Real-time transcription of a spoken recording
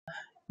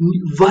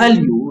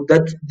value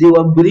that they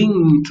were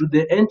bringing to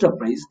the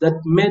enterprise that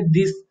made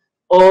this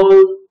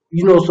all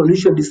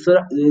solution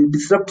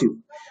disruptive,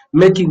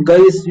 making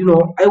guys,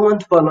 I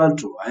want Palo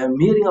Alto. I am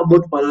hearing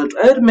about Palo Alto.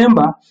 I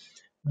remember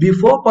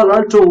before Palo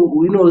Alto,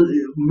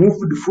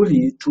 moved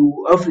fully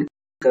to Africa,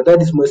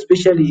 that is more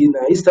especially in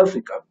East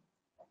Africa,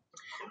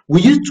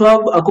 we used to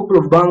have a couple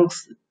of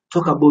banks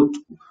talk about,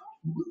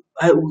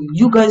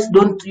 you guys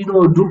don't,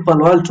 do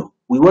Palo Alto.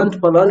 We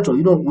want Palo Alto.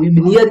 We've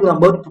been hearing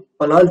about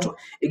Palo Alto.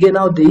 Again,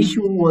 now the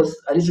issue was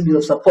a little bit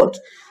of support.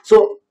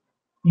 So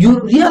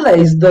you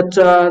realize that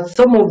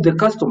some of the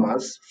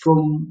customers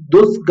from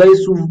those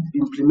guys who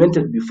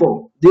implemented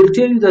before, they'll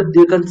tell you that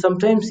they can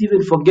sometimes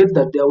even forget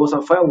that there was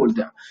a firewall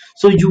there.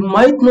 So you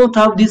might not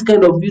have this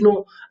kind of,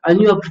 a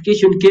new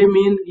application came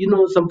in,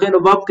 some kind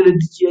of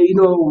upgrade,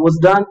 was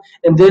done,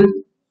 and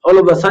then all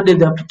of a sudden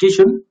the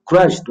application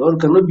crashed or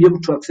cannot be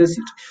able to access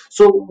it.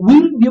 So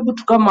we'll be able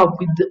to come up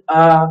with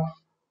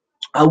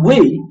a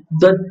way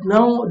that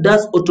now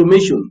does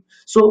automation.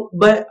 So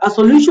by a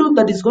solution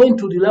that is going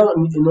to rely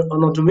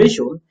on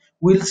automation,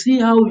 we'll see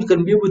how we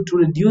can be able to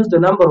reduce the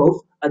number of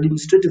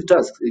administrative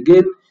tasks.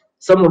 Again,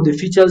 some of the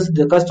features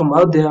the customer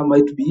out there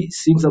might be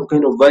seeing some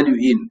kind of value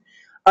in.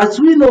 As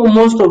we know,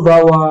 most of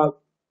our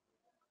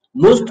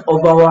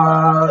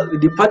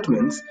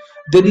departments,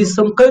 there is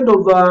some kind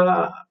of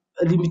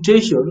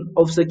limitation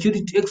of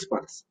security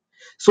experts.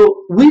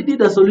 So we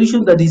did a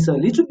solution that is a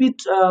little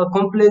bit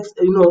complex,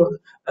 a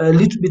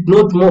little bit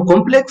not more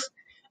complex,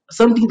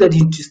 something that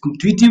is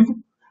intuitive,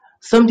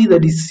 something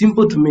that is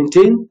simple to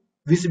maintain,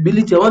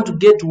 visibility. I want to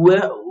get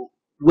where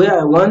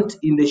I want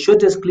in the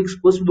shortest clicks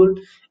possible.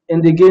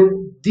 And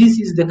again, this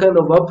is the kind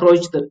of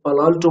approach that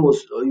Palo Alto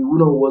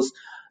was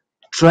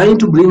trying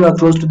to bring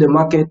across to the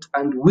market,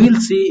 and we'll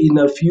see in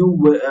a few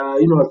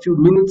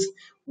minutes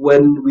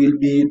when we'll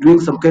be doing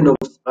some kind of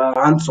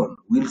hands-on.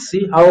 We'll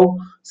see how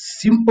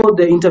simple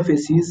the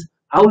interface is,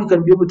 how we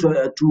can be able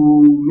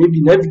to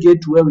maybe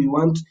navigate to where we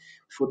want.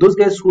 For those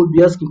guys who will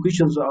be asking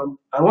questions on,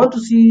 I want to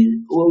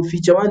see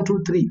feature 1,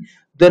 2, 3,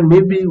 then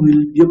maybe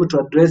we'll be able to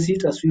address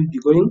it as we'll be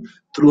going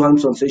through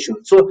hands-on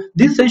session. So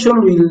this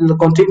session will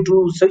contain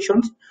 2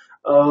 sections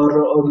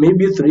or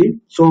maybe 3.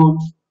 So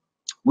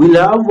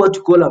we'll have what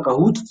you call a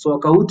Kahoot. So a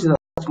Kahoot is a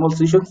small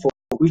session for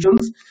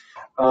questions.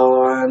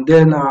 And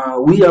then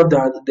we have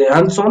the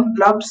hands-on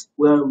labs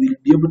where we'll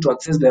be able to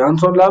access the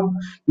hands-on lab,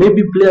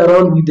 maybe play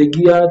around with the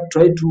gear,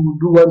 try to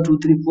do 1, 2,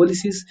 3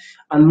 policies,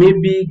 and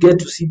maybe get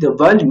to see the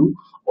value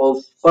of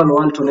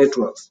Palo Alto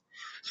networks.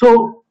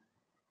 So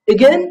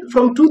again,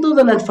 from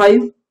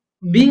 2005,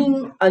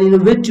 being an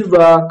innovative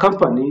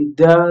company,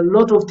 there are a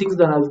lot of things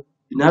that have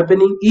been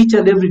happening. Each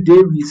and every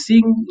day we're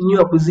seeing new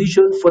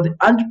acquisitions for the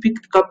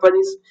unpicked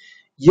companies.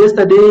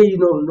 Yesterday,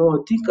 I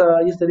think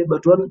yesterday,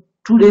 but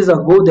 2 days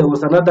ago, there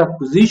was another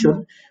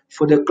acquisition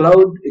for the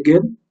cloud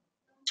again,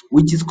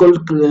 which is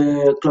called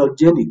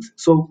CloudGenix.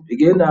 So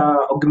again,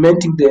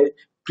 augmenting the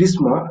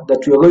Prisma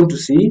that we are going to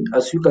see.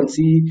 As you can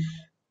see,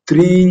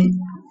 3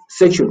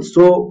 sections.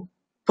 So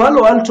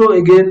Palo Alto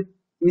again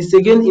is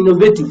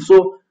innovative.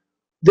 So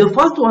the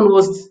first one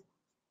was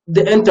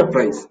the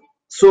enterprise.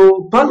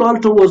 So Palo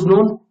Alto was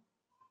known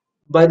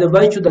by the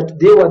virtue that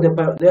they were the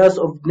pioneers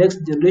of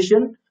next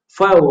generation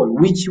firewall,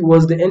 which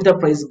was the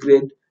enterprise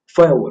grade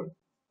firewall.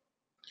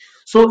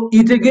 So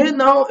it again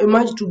now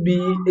emerged to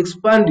be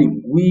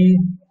expanding. We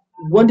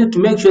wanted to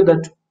make sure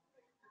that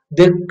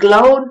the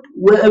cloud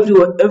where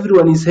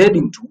everyone is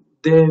heading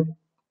to,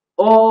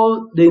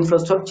 all the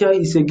infrastructure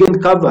is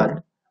again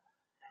covered,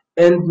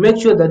 and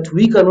make sure that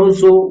we can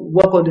also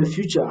work on the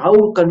future.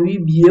 How can we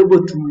be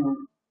able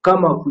to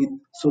come up with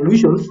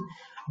solutions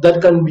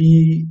that can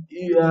be,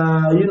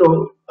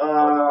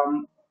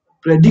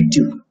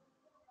 predictive?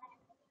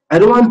 I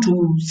don't want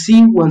to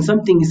see when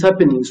something is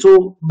happening.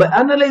 So by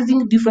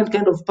analyzing different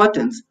kind of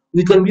patterns,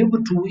 we can be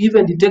able to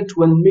even detect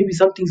when maybe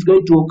something is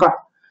going to occur,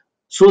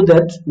 so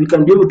that we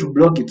can be able to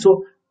block it.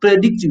 So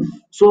predictive.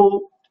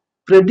 So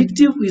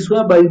predictive is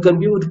whereby you can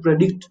be able to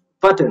predict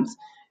patterns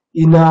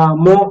in a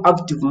more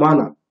active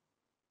manner.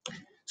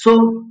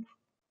 So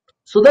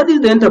that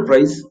is the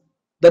enterprise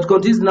that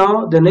contains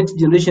now the next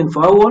generation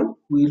firewall.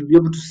 We'll be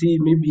able to see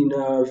maybe in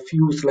a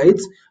few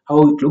slides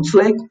how it looks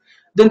like.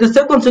 Then the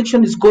second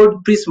section is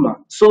called Prisma.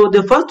 So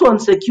the first one,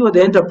 secure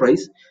the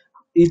enterprise.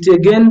 It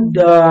again,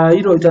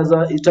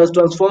 it has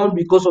transformed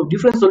because of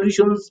different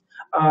solutions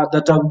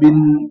that have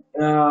been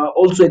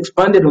also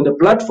expanded on the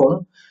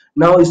platform.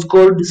 Now it's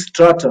called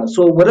Strata.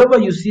 So wherever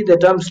you see the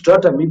term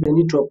Strata, maybe I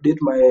need to update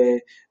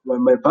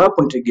my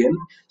PowerPoint again.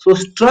 So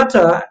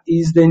Strata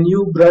is the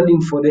new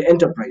branding for the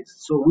enterprise,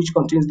 so which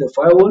contains the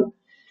firewall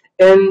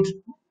and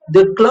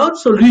the cloud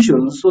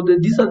solutions. So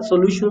these are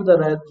solutions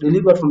that are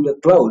delivered from the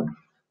cloud.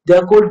 They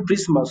are called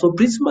Prisma. So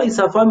Prisma is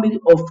a family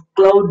of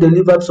cloud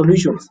delivered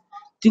solutions.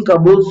 Think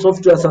about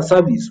software as a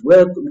service,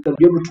 where we can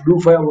be able to do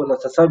firewall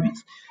as a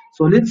service.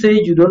 So let's say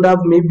you don't have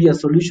maybe a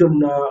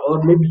solution,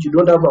 or maybe you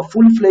don't have a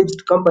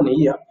full-fledged company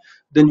here,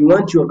 then you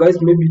want your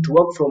guys maybe to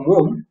work from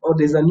home, or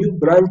there's a new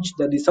branch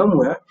that is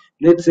somewhere,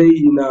 let's say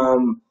in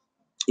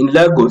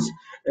Lagos,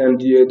 and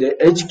the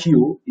HQ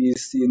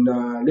is in,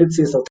 let's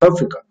say, South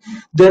Africa,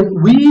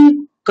 then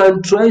we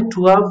can try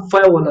to have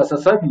firewall as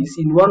a service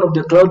in one of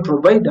the cloud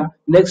provider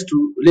next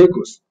to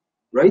Lagos,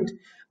 right?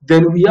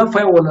 Then we have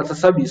firewall as a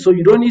service. So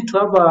you don't need to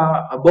have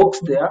a box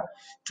there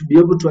to be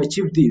able to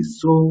achieve this.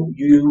 So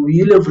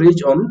we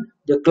leverage on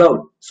the cloud.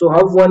 So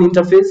have one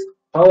interface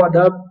powered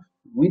up,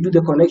 we do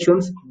the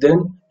connections,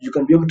 then you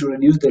can be able to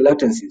reduce the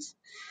latencies.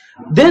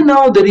 Then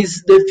now there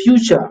is the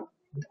future,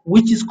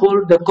 which is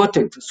called the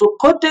Cortex. So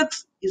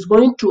Cortex is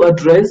going to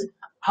address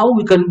how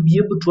we can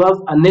be able to have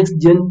a next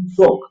gen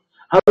fog,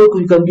 how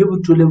we can be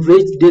able to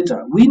leverage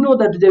data. We know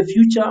that the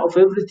future of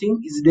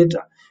everything is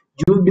data.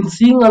 You've been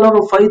seeing a lot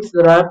of fights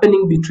that are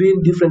happening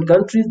between different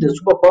countries, the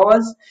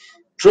superpowers,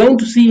 trying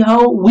to see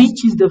how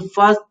which is the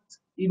first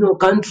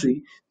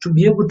country to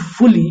be able to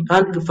fully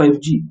handle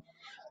 5G.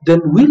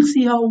 Then we'll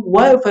see how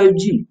why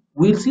 5G.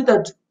 We'll see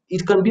that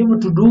it can be able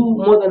to do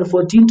more than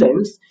 14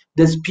 times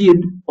the speed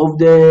of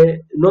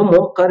the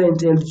normal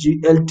current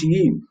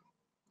LTE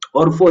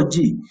or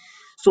 4G.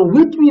 So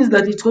which means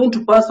that it's going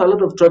to pass a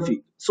lot of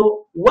traffic.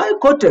 So why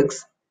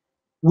Cortex?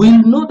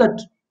 We'll know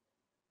that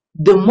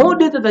the more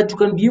data that you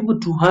can be able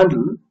to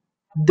handle,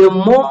 the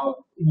more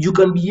you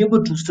can be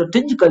able to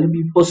strategically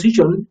be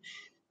positioned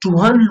to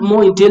handle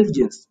more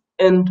intelligence.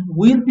 And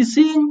we'll be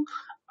seeing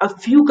a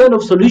few kind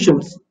of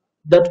solutions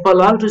that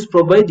Palo Alto is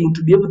providing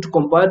to be able to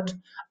combat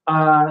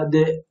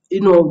the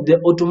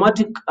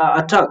automatic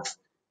attacks,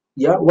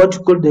 yeah, what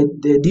you call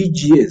the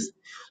DGS.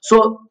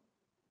 So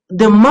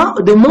the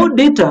more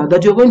data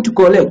that you're going to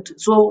collect.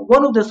 So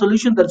one of the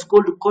solutions that's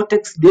called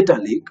Cortex Data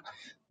Lake.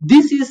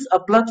 This is a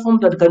platform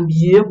that can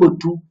be able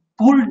to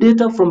pull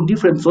data from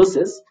different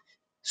sources,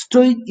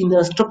 store it in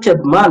a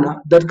structured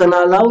manner that can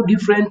allow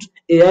different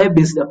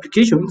AI-based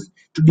applications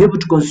to be able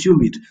to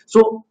consume it.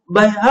 So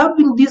by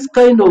having this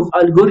kind of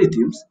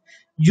algorithms,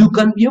 you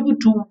can be able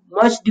to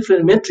match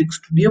different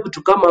metrics to be able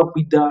to come up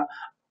with a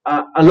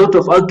lot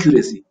of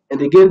accuracy. And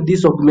again,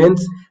 this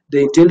augments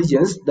the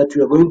intelligence that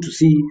we are going to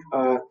see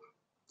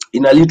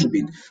in a little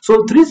bit.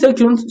 So three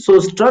sections. So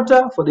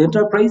Strata for the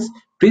enterprise,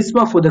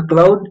 Prisma for the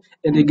cloud,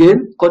 and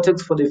again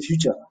Cortex for the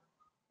future.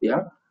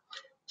 Yeah.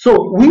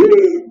 So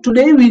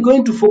today we're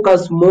going to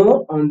focus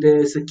more on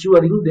the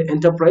securing the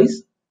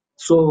enterprise.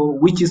 So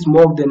which is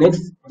more of the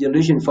next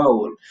generation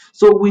firewall.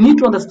 So we need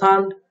to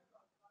understand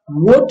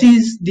what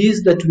is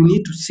this that we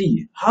need to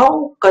see.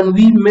 How can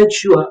we make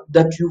sure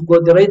that you've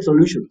got the right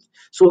solutions?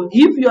 So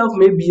if you have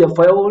maybe a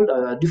firewall,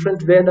 a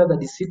different vendor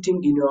that is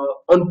sitting in your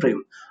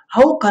on-prem,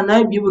 how can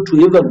I be able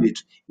to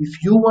evaluate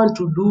if you want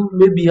to do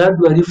maybe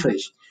hardware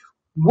refresh?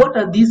 What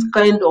are these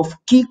kind of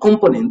key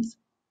components,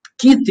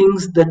 key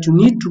things that you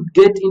need to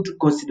get into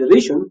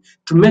consideration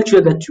to make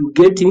sure that you're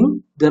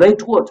getting the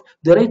right what,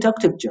 the right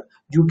architecture,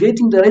 you're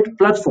getting the right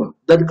platform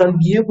that can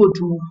be able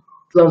to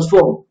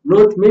transform.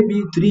 Not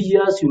maybe 3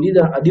 years you need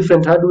a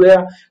different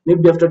hardware,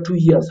 maybe after 2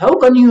 years. How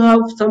can you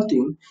have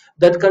something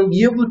that can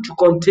be able to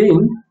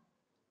contain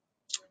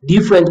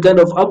different kind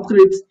of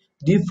upgrades,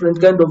 different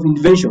kind of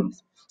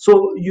inventions?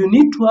 So you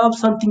need to have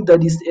something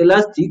that is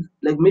elastic,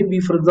 like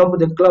maybe for example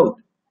the cloud.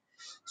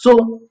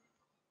 So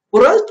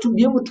for us to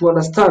be able to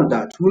understand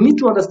that, we need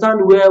to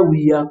understand where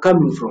we are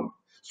coming from.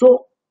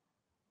 So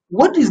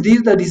what is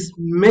this that is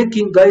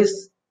making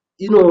guys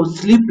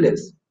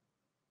sleepless?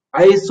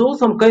 I saw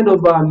some kind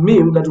of a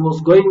meme that was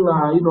going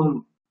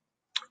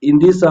in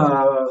these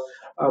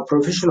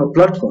professional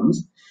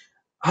platforms,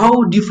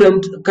 how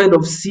different kind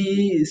of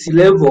C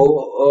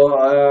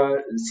level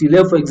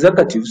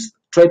executives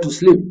try to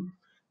sleep.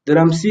 Then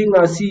I'm seeing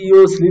a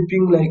CEO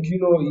sleeping like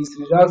he's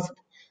relaxed.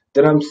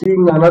 Then I'm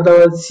seeing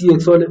another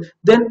CXO.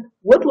 Then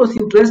what was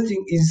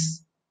interesting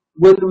is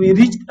when we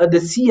reached at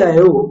the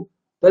CIO,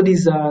 that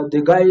is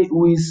the guy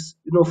who is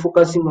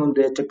focusing on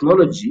the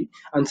technology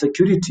and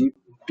security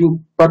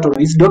being part of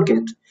his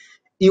docket.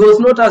 He was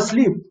not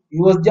asleep. He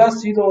was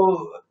just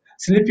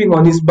sleeping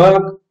on his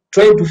back,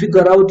 trying to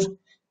figure out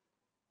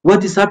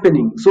what is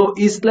happening. So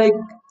it's like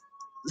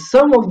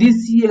some of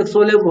these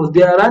CXO levels,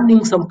 they are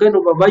running some kind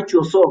of a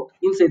virtual SOC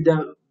inside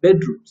their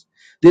bedrooms.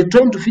 They're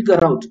trying to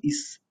figure out,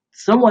 is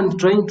someone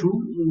trying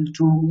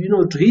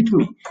to hit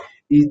me?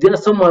 Is there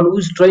someone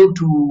who's trying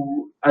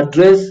to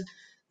address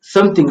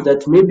something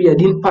that maybe I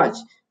didn't patch?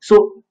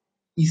 So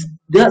is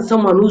there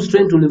someone who's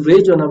trying to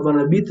leverage on a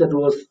vulnerability that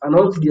was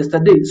announced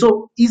yesterday?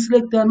 So it's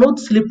like they are not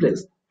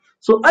sleepless.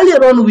 So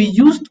earlier on, we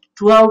used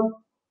to have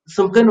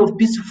some kind of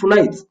peaceful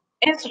nights.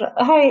 Ezra,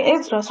 hi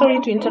Ezra,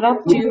 sorry to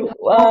interrupt you.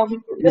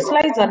 The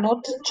slides are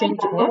not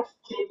changing, eh?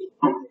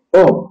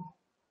 Oh,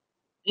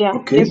 Yeah,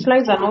 okay. the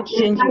slides are not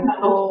changing.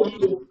 So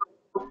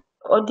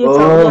audience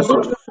are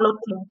a bit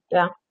floating.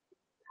 Yeah.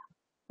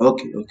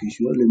 Okay,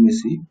 sure. Let me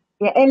see.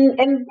 Yeah,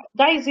 and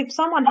guys, if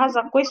someone has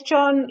a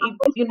question,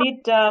 if you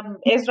need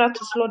Ezra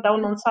to slow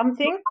down on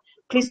something,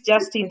 please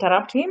just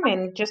interrupt him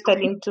and just tell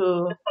him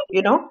to,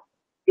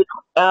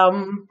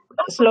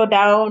 slow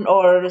down,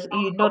 or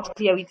you're not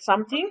clear with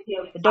something.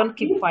 Don't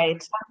keep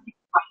quiet.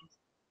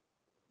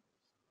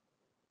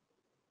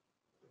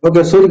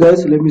 Okay, sorry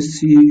guys, let me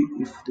see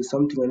if there's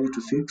something I need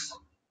to fix.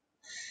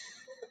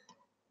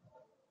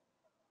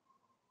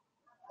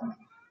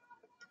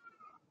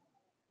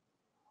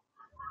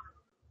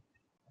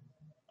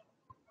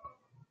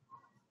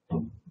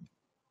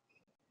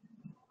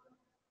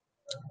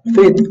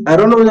 Faith, I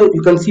don't know whether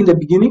you can see in the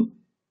beginning.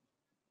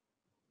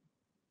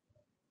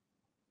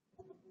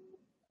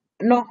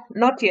 No,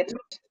 not yet.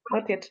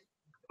 Not yet.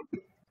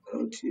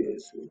 Oh,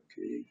 yes,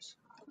 okay.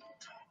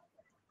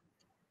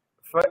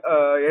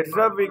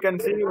 Ezra, we can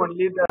see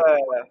only the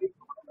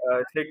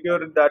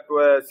secure that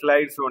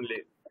slides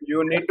only.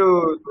 You need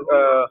to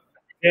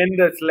change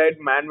the slide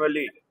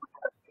manually.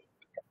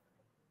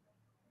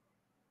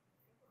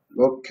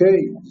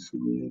 Okay.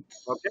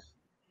 Okay.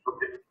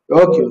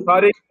 Okay. So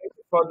sorry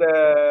for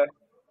the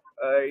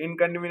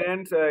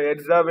inconvenience.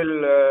 Ezra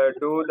will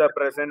do the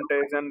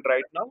presentation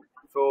right now.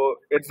 So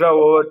Ezra,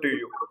 over to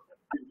you.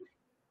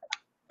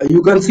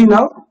 You can see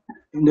now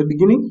in the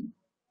beginning?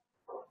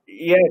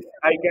 Yes,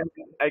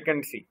 I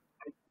can see.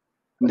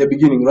 In the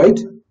beginning, right?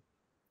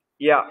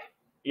 Yeah,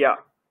 yeah.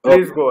 Okay,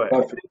 Please go ahead.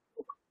 perfect.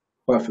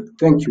 Perfect.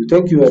 Thank you.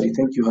 Thank you, Harry.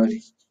 Thank you,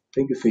 Harry.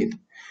 Thank you, Faith.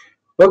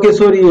 Okay,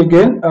 sorry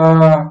again.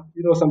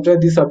 Sometimes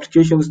these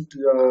applications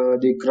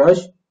they crash.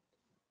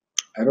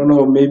 I don't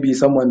know, maybe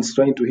someone's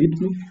trying to hit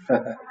me.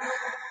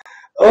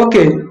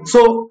 Okay,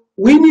 so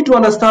we need to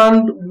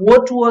understand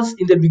what was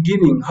in the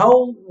beginning.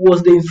 How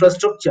was the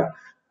infrastructure?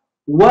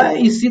 Why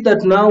is it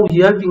that now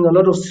we're having a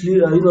lot of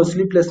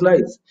sleepless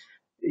nights?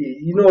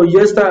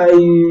 Yesterday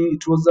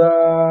it was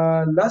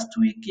last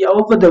week, yeah,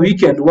 over the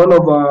weekend. One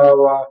of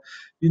our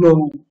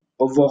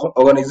of our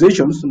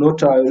organizations,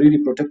 not really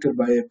protected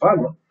by a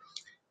panel,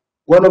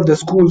 one of the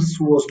schools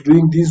was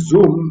doing this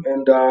Zoom,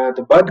 and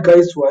the bad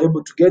guys were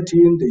able to get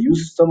in. They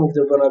used some of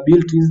the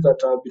vulnerabilities that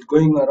have been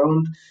going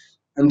around,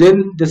 and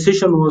then the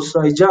session was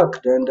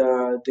hijacked, and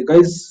the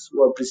guys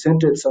were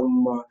presented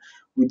some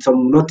with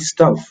some naughty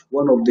stuff.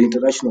 One of the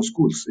international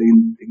schools,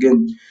 and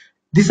again,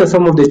 these are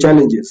some of the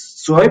challenges.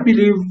 So I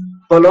believe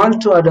Palo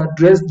Alto had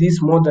addressed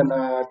this more than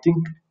I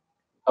think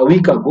a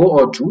week ago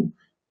or two.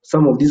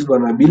 Some of these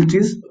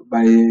vulnerabilities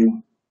by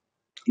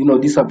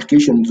this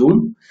application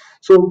Zoom.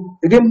 So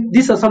again,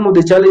 these are some of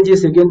the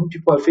challenges again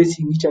people are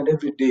facing each and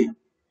every day,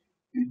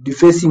 the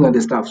facing and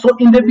the stuff. So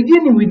in the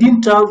beginning, we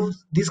didn't have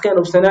these kind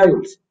of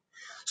scenarios.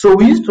 So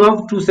we used to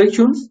have two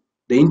sections: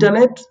 the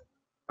internet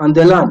and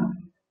the LAN.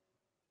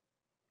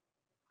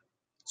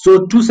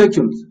 So two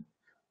sections.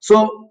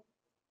 So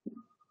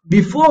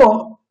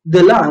before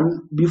the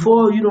LAN,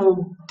 before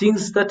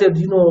things started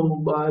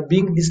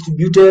being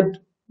distributed,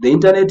 the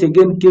internet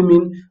again came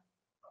in.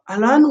 A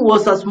LAN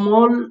was a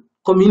small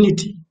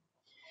community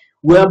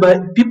whereby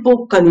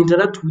people can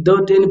interact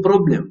without any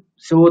problem.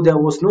 So there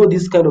was no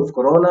this kind of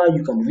corona.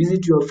 You can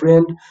visit your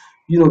friend,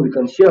 we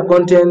can share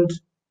content.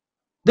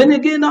 Then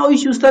again, now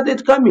issues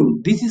started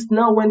coming. This is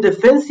now when the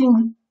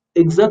fencing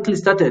exactly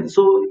started.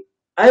 So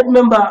I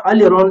remember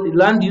earlier on,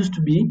 land used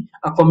to be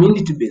a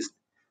community based.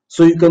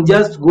 So you can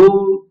just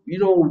go,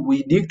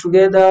 we dig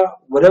together,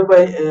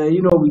 whatever,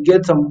 we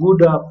get some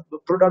good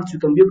products you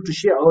can be able to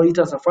share or eat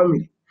as a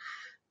family.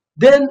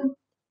 Then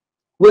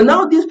when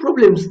now these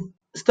problems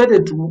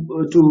started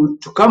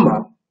to come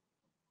up,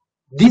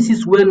 this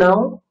is where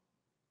now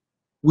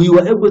we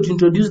were able to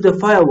introduce the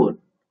firewall.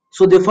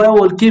 So the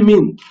firewall came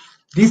in.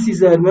 This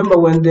is, I remember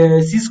when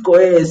the Cisco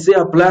ASA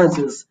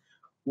appliances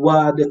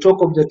were the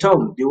talk of the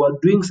town. They were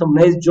doing some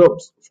nice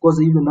jobs. Of course,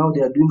 even now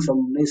they are doing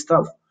some nice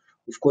stuff,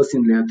 of course,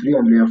 in layer 3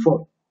 and layer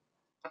 4.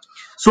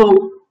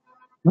 So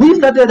we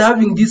started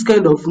having this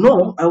kind of,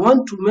 no, I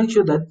want to make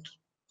sure that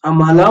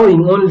I'm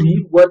allowing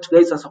only what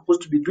guys are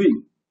supposed to be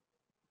doing.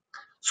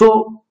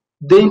 So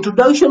the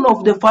introduction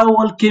of the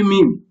firewall came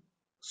in.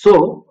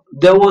 So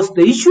there was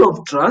the issue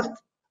of trust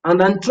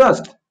and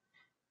untrust.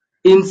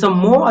 In some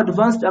more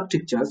advanced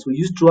architectures, we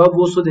used to have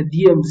also the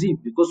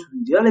DMZ because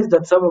we realized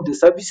that some of the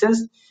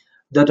services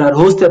that are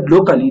hosted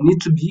locally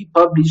need to be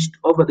published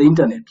over the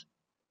internet.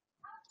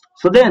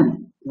 So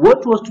then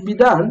what was to be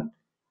done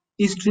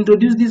is to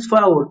introduce this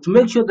firewall to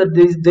make sure that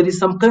there is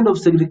some kind of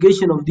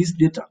segregation of this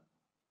data.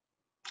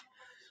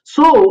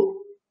 So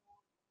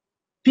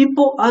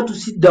people had to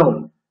sit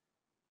down.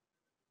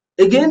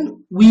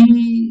 Again,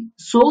 we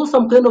saw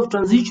some kind of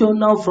transition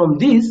now from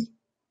this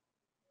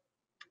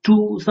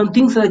to some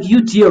things like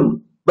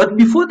UTM. But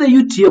before the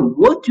UTM,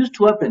 what used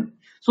to happen?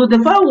 So the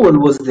firewall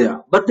was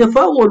there, but the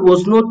firewall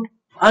was not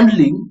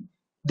handling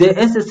the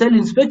SSL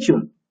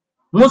inspection.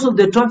 Most of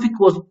the traffic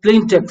was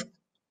plain text.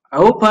 I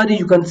hope, Harry,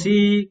 you can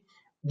see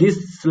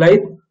this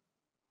slide.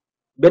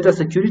 Better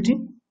security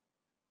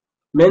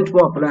meant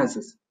for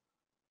appliances.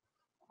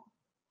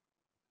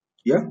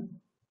 Yeah.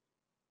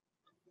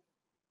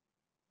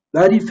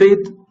 Larry,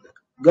 Faith,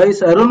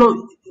 guys, I don't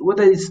know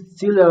whether it's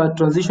still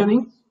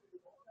transitioning.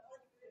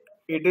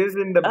 It is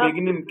in the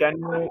beginning. Can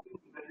you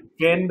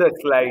change the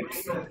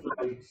slides?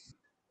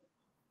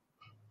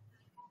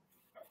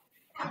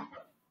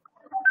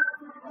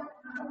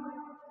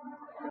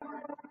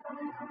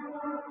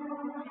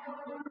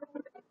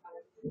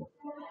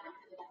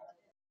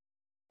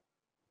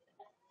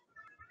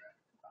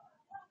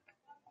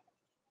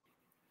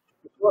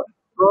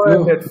 Go ahead,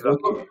 No. Ezra.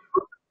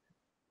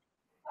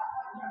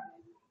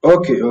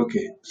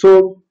 Okay.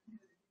 So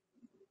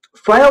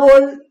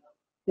firewall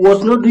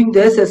was not doing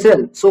the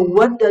SSL. So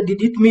what did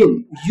it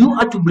mean? You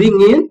had to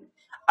bring in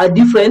a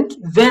different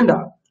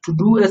vendor to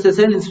do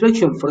SSL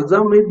inspection. For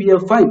example, maybe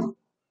F5.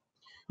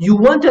 You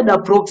wanted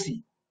a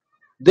proxy,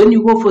 then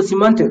you go for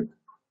Symantec.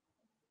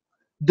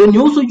 Then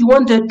you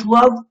wanted to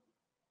have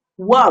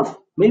WAF,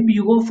 maybe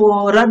you go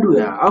for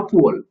Radware,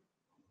 Upwall.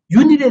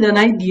 You needed an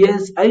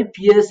IDS,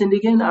 IPS, and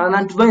again an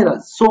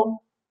antivirus. So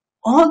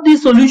all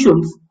these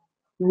solutions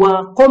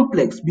were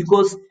complex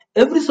because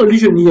every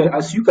solution here,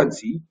 as you can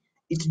see,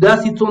 it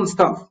does its own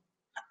stuff.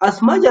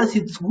 As much as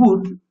it's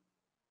good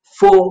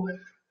for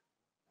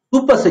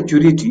super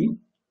security,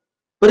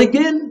 but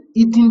again,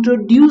 it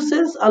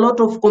introduces a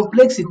lot of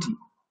complexity.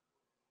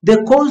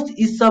 The cost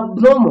is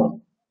abnormal.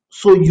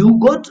 So you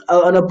got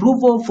an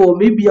approval for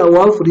maybe a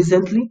WAF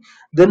recently,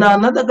 then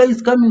another guy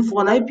is coming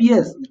for an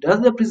IPS. It does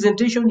the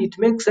presentation, it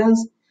makes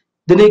sense.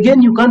 Then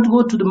again, you can't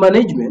go to the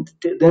management,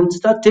 then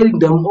start telling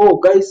them, oh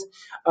guys,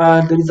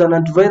 there is an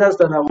antivirus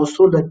that I was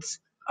told that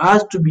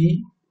has to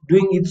be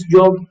doing its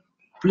job.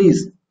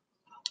 Please,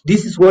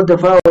 this is what the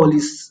firewall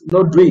is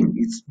not doing.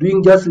 It's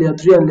doing just layer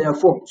 3 and layer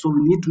 4. So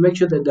we need to make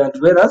sure that the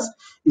antivirus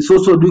is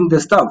also doing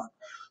the stuff.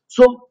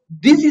 So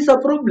this is a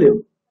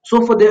problem.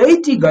 So for the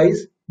IT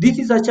guys, this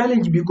is a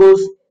challenge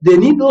because they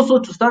need also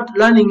to start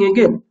learning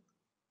again.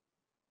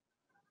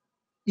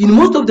 In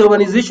most of the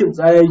organizations,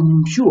 I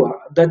am sure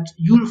that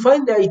you'll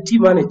find the IT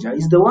manager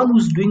is the one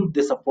who's doing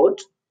the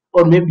support,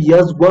 or maybe he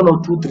has 1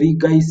 or 2, 3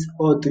 guys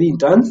or 3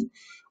 interns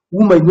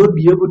who might not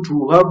be able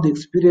to have the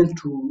experience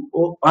to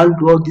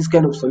handle all these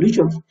kind of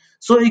solutions.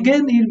 So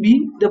again, it'll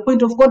be the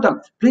point of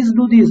contact. Please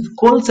do this,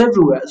 calls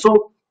everywhere.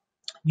 So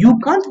you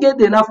can't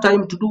get enough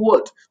time to do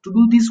what? To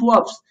do these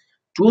works,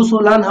 to also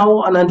learn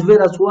how an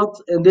antivirus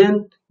works and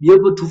then be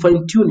able to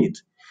fine tune it.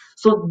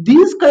 So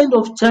these kind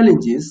of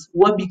challenges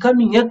were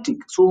becoming hectic.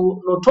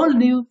 So not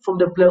only from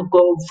the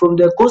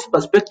cost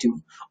perspective,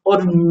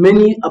 or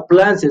many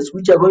appliances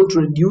which are going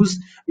to reduce,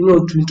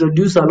 to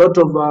introduce a lot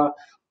of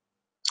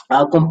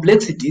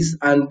complexities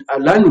and a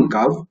learning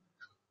curve,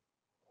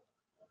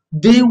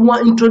 they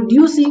were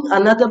introducing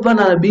another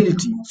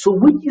vulnerability. So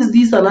which is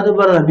this another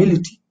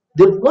vulnerability?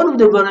 One of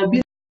the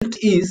vulnerabilities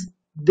is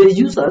the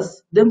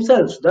users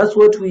themselves. That's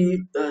what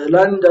we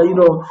learned.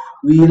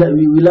 We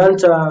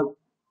learned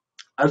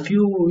a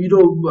few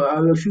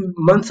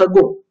months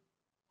ago.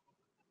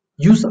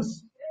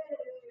 Users.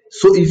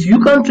 So if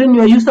you can't train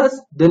your users,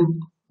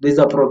 then there's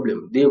a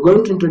problem. They're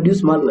going to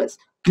introduce malwares,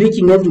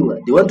 clicking everywhere.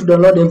 They want to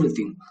download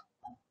everything.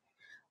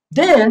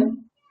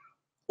 Then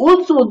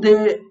also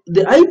the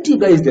IT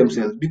guys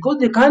themselves, because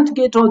they can't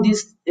get all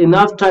this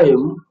enough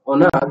time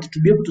on earth to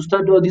be able to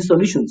start all these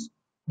solutions,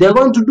 they're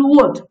going to do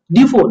what?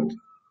 Default.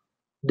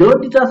 The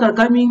auditors are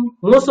coming,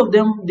 most of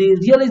them, they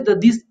realize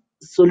that these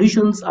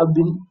solutions have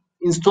been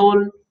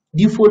installed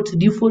default.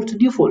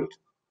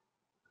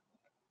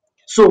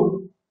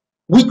 So,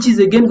 which is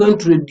again going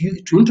to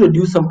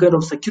introduce some kind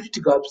of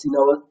security gaps in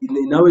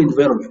our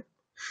environment.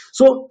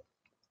 So,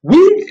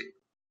 we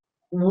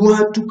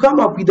were to come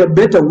up with a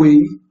better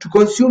way to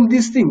consume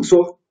these things.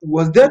 So,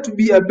 was there to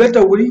be a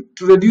better way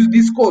to reduce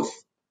this cost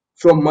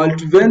from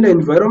multi-vendor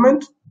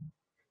environment,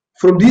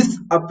 from these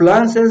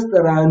appliances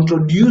that are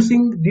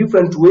introducing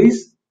different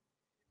ways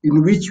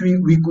in which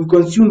we could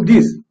consume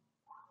this?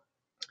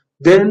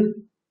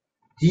 Then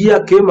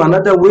here came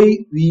another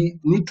way we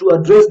need to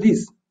address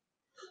this.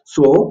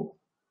 So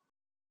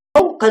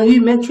how can we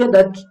make sure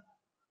that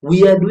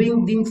we are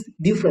doing things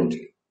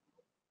differently?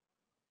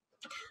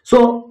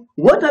 So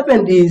what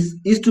happened is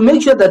to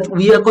make sure that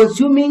we are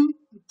consuming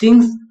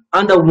things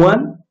under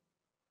one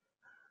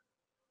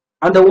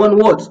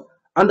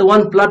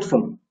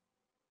platform.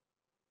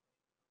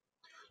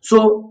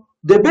 So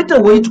the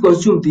better way to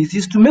consume this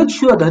is to make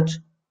sure that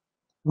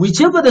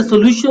whichever the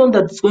solution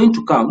that's going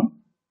to come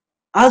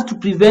has to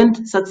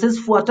prevent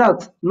successful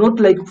attacks. Not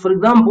like, for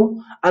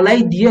example, an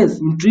IDS,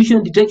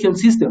 intrusion detection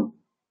system.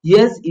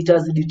 Yes, it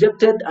has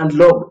detected and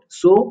logged.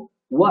 So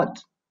what?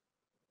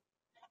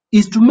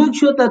 Is to make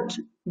sure that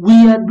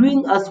we are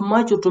doing as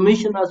much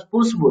automation as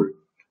possible.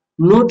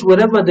 Not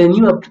wherever the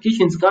new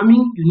application is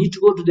coming, you need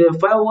to go to the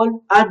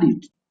firewall, add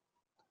it.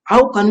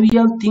 How can we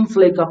have things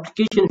like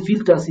application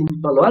filters in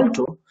Palo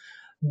Alto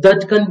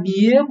that can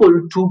be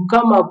able to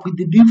come up with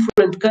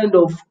different kind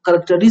of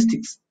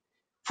characteristics?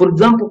 For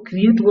example,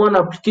 create one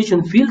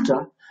application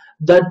filter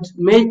that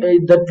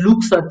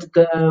looks at,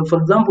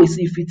 for example,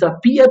 if it's a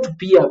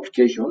peer-to-peer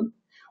application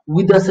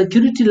with a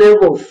security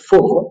level of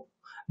 4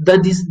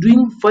 that is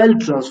doing file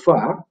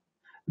transfer,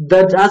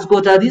 that has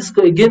got a risk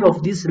again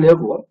of this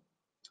level,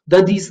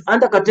 that is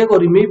under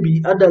category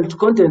maybe adult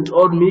content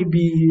or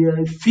maybe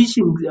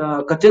phishing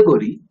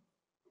category,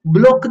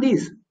 block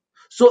this.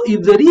 So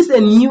if there is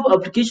a new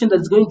application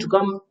that's going to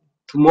come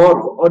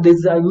tomorrow, or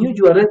there's a new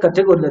URL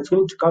category that's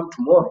going to come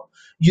tomorrow,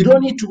 you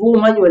don't need to go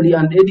manually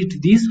and edit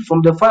this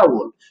from the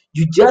firewall.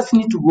 You just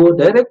need to go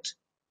direct.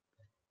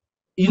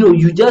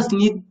 You just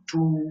need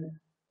to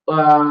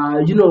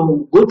go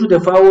to the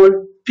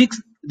firewall, pick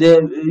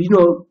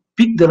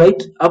the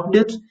right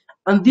update,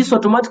 and this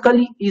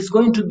automatically is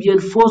going to be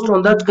enforced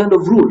on that kind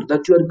of rule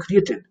that you have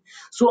created.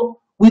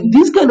 So With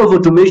this kind of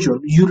automation,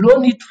 you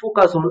don't need to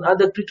focus on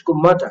other critical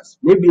matters.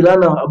 Maybe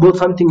learn about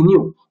something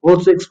new.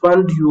 Also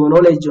expand your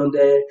knowledge on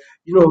the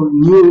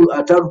new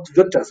attack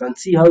vectors and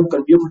see how you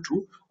can be able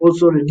to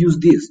also reduce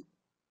this.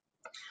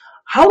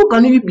 How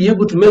can we be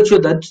able to make sure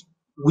that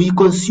we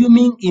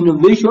consuming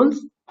innovations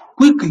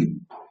quickly?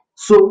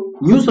 So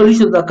new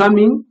solutions are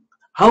coming.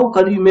 How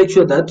can we make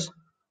sure that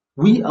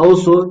we are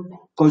also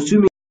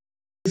consuming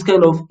this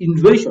kind of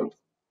innovation?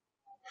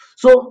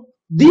 So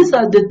these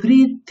are the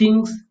three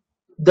things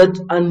that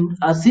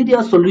a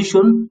serious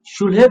solution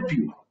should help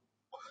you.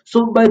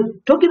 So by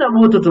talking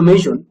about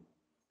automation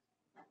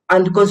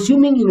and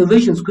consuming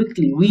innovations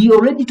quickly, we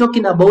already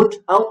talking about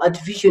how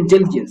artificial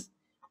intelligence.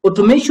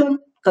 Automation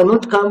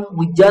cannot come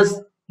with just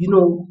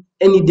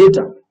any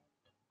data.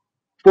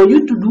 For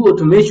you to do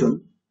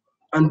automation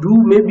and do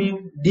maybe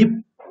deep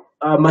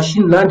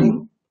machine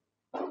learning,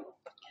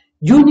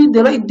 you need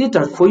the right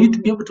data for you to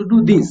be able to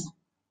do this.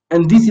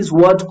 And this is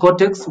what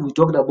Cortex, we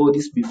talked about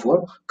this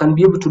before, can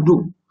be able to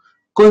do.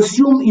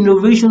 Consume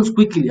innovations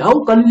quickly.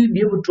 How can we be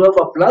able to have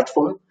a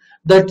platform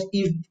that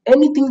if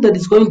anything that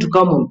is going to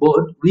come on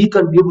board, we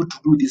can be able to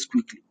do this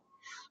quickly?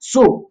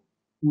 So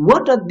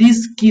what are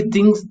these key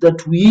things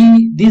that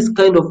this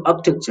kind of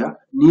architecture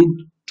need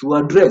to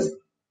address,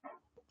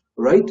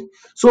 right?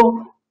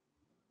 So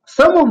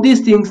some of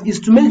these things is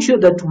to make sure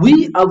that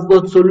we have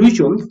got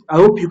solutions. I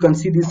hope you can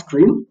see this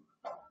screen,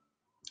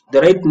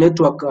 the right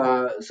network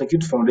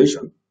security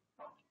foundation.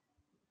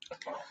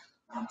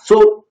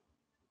 So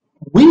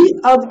we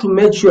have to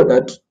make sure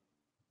that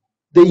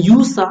the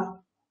user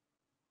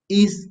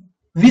is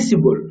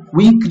visible.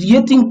 We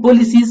creating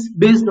policies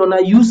based on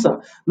a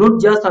user, not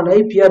just an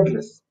IP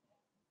address.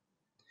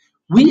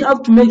 We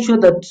have to make sure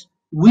that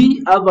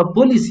we have a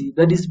policy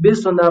that is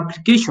based on the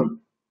application,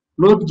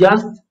 not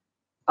just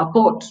a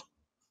port.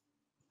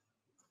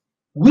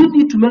 We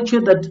need to make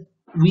sure that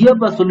we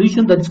have a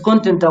solution that is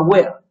content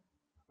aware,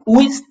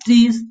 which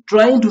is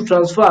trying to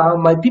transfer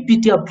my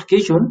PPT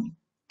application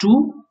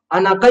to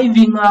an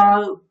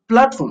archiving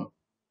platform.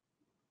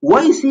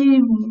 Why is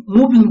he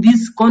moving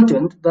this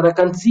content that I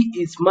can see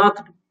is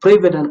marked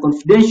private and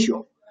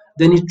confidential?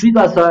 Then it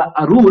triggers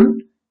a rule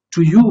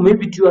to you,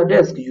 maybe to your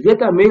desk. You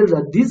get a mail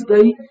that this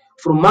guy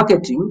from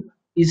marketing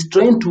is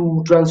trying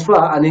to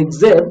transfer an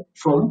Excel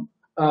from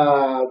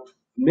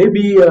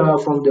maybe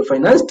from the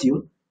finance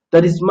team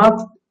that is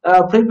marked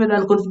private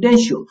and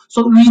confidential.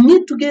 So we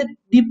need to get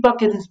deep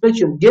packet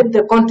inspection, get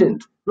the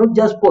content, not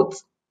just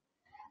ports.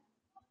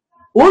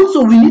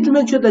 Also, we need to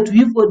make sure that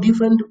we've got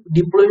different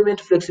deployment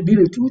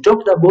flexibility. We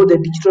talked about the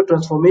digital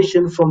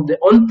transformation from the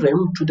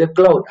on-prem to the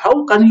cloud.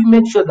 How can we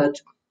make sure that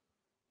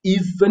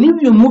if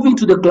you're moving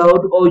to the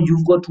cloud or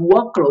you've got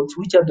workloads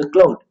which are the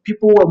cloud,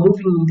 people who are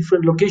moving in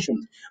different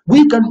locations,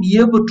 we can be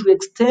able to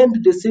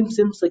extend the same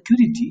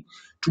security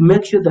to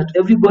make sure that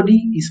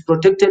everybody is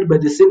protected by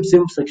the same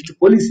security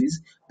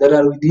policies that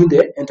are within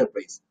the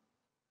enterprise.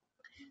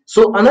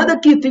 So another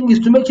key thing is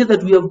to make sure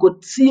that we have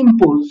got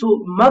simple,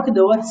 so mark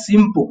the word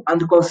simple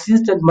and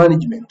consistent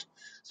management.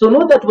 So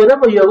know that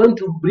whenever you are going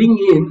to bring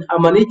in a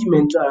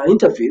management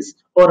interface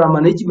or a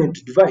management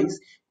device,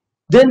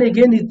 then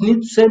again it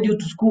needs to send you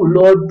to school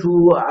or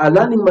to a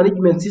learning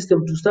management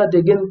system to start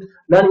again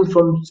learning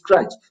from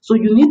scratch. So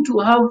you need to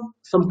have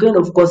some kind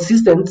of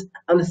consistent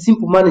and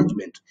simple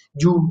management.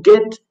 You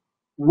get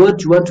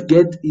what you want to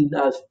get in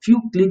as few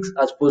clicks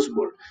as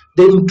possible.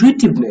 The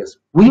intuitiveness.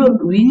 We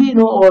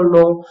all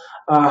know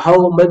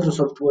how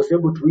Microsoft was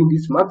able to win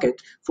this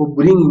market for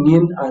bringing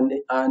in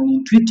an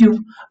intuitive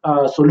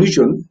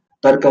solution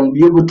that can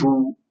be able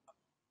to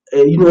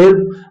help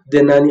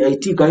the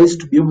non-IT guys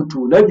to be able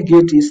to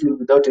navigate easily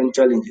without any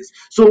challenges.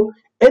 So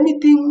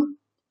anything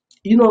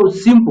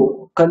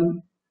simple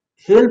can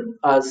help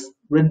us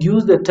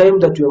reduce the time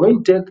that we are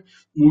going to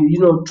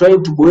take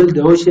trying to boil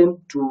the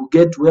ocean to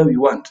get where we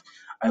want.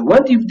 I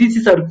want, if this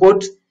is a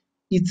report,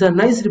 it's a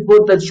nice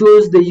report that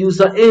shows the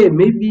user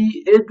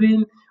maybe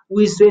Edwin, who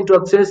is trying to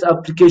access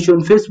application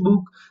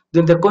Facebook,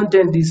 then the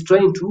content is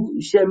trying to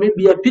share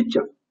maybe a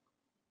picture.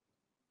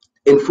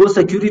 Enforce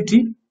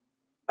security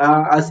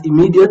as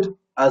immediate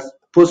as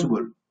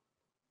possible.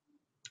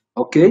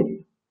 Okay,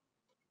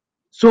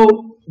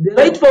 so the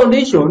right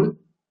foundation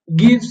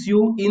gives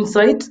you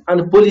insight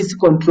and policy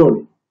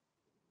control.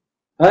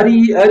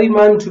 Harry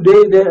man,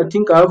 today I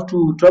think I have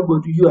to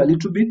trouble you a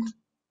little bit.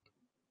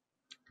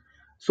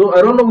 So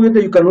I don't know whether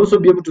you can also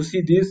be able to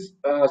see this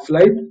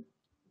slide.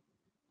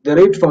 The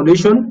right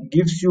foundation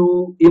gives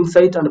you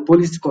insight and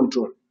policy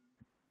control.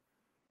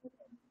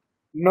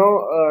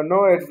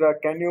 No, Ezra.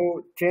 Can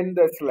you change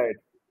the slide?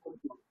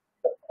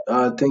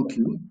 Thank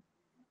you.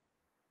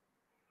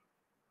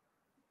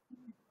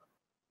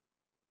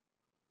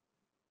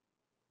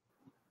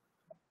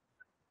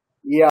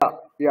 Yeah,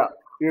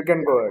 you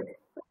can go ahead.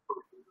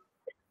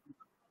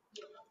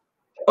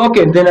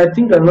 Okay, then I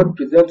think I'll not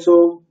present.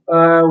 So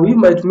we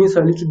might miss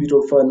a little bit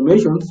of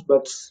animations,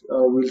 but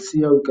we'll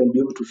see how we can be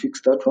able to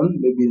fix that one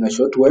maybe in a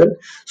short while.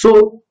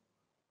 So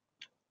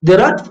the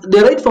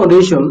right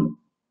foundation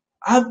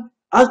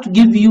has to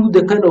give you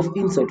the kind of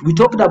insight. We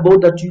talked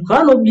about that you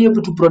cannot be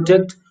able to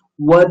protect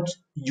what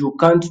you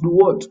can't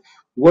do,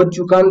 what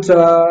you can't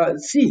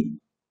see,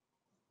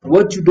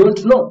 what you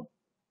don't know.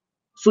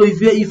 So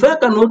if I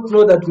cannot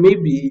know that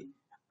maybe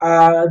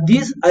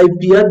this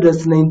IP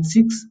address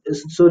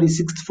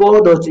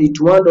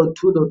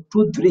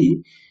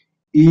 64.81.2.23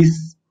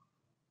 is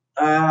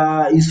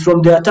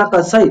from the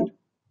attacker side,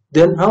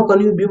 then how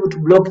can you be able to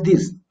block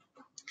this?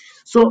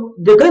 So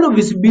the kind of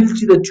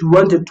visibility that you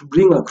wanted to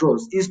bring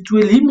across is to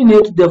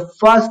eliminate the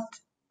first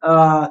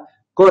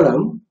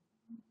column,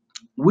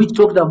 which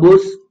talks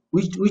about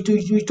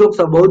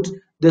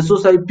the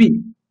source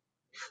IP.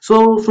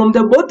 So from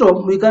the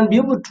bottom, we can be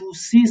able to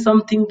see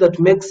something that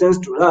makes sense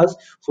to us.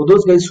 For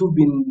those guys who've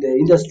been in the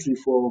industry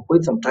for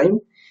quite some time,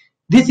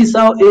 this is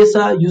how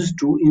ESA used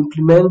to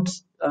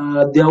implement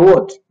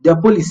their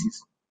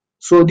policies.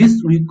 So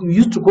this we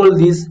used to call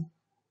this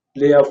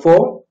layer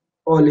 4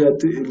 or layer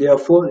 3, layer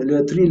 4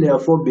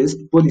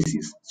 based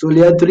policies. So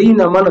layer 3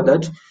 in a manner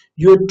that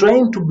you're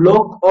trying to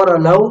block or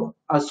allow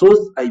a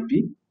source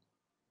IP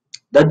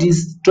that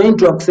is trying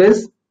to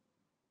access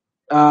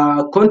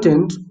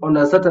content on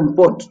a certain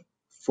port,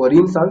 for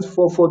instance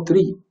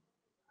 443,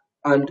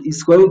 and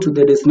is going to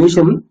the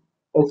destination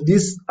of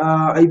this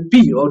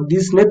IP or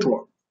this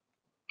network.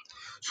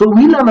 So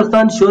we'll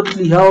understand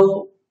shortly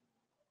how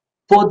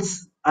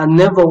ports are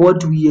never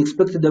what we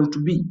expected them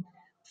to be.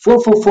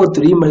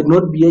 4443 might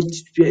not be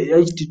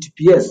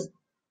HTTPS.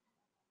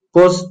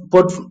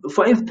 Port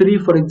 53,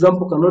 for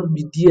example, cannot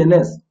be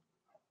DNS,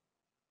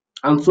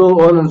 and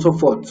so on and so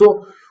forth.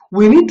 So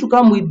we need to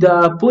come with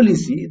a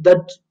policy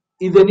that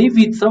even if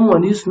it's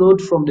someone who's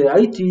not from the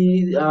IT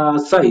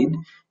side,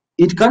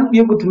 it can't be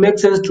able to make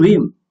sense to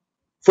him.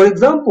 For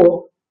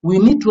example, we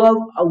need to have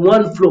a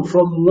one flow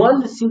from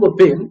one single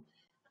pane.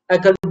 I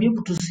can be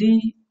able to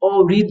see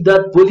or read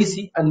that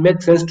policy and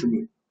make sense to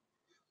me.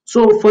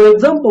 So, for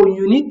example,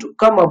 you need to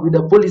come up with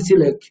a policy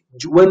like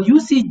when you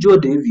see Joe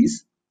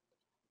Davis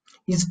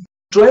is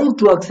trying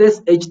to access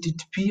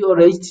HTTP or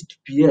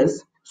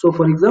HTTPS. So,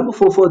 for example,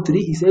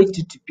 443 is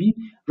HTTP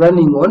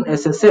running on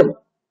SSL.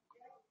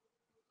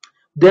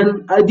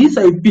 Then this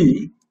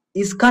IP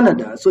is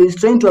Canada, so it's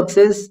trying to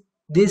access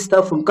this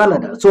stuff from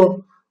Canada.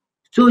 So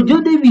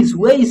Joe Davis,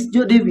 where is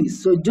Joe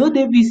Davis? So Joe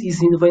Davis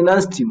is in the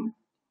finance team.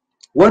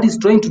 What he's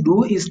trying to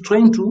do is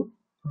trying to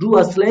do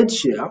a slide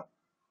share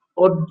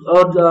or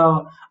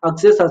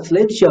access a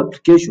slide share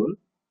application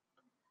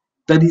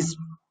that is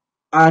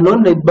an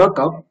online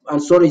backup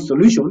and storage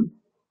solution.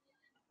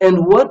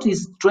 And what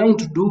he's trying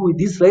to do with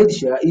this slide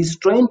share is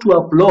trying to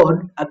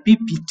upload a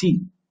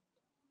PPT.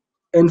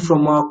 And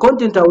from our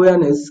content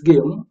awareness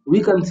game,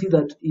 we can see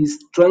that he's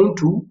trying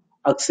to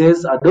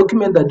access a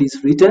document that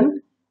is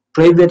written,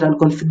 private and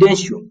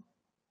confidential.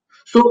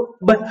 So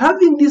by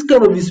having this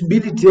kind of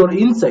visibility or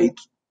insight,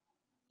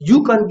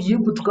 you can be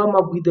able to come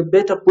up with a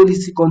better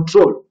policy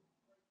control.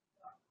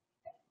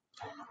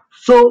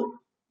 So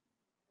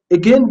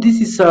again,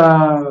 this is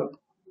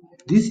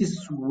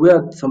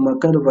where some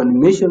kind of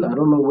animation. I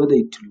don't know whether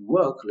it will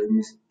work. Let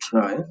me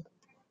try.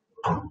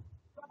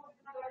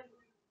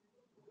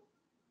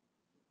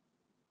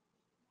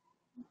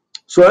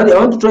 So I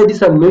want to try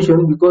this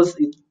animation because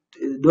it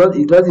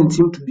doesn't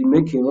seem to be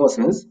making more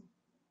sense.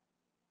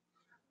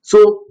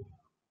 So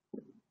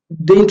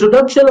the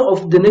introduction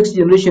of the next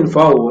generation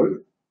firewall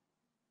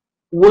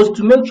was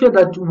to make sure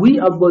that we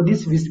have got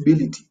this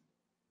visibility.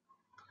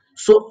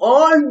 So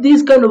all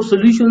these kind of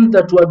solutions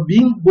that were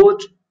being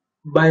bought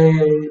by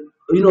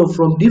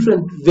from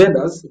different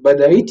vendors by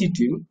the IT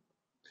team,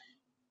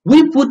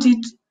 we put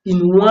it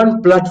in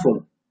one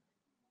platform.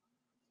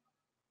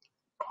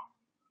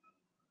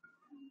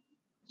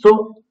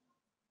 So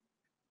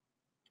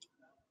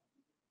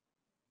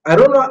I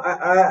don't know,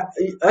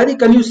 Ari,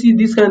 can you see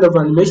this kind of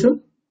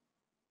animation?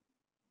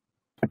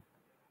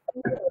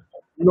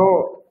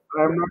 No,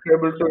 I'm not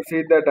able to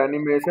see that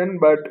animation,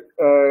 but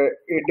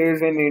it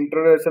is in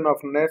introduction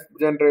of next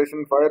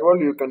generation firewall.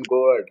 You can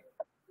go ahead.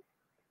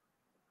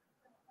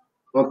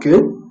 Okay.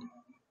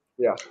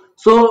 Yeah.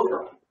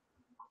 So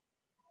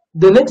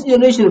the next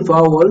generation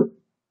firewall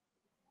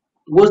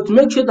was to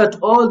make sure that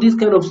all these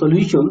kind of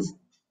solutions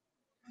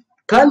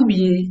can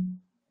be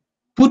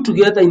put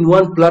together in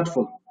one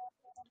platform.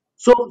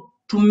 So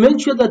to make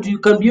sure that you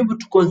can be able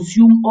to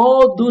consume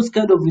all those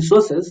kind of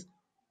resources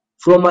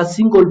from a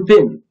single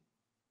pane.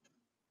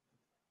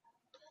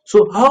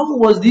 So how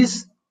was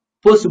this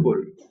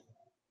possible?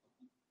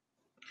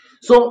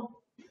 So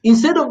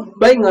instead of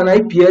buying an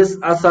IPS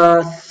as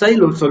a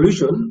siloed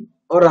solution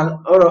or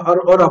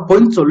a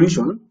point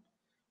solution,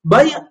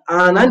 buy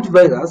an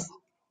antivirus,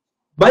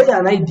 buy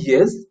an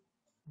IDS,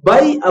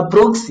 buy a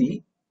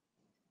proxy,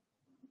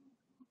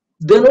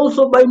 then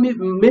also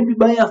maybe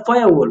buy a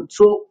firewall.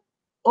 So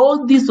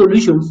all these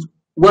solutions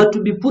were to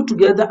be put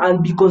together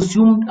and be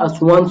consumed as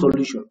one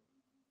solution.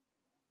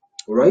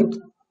 All right.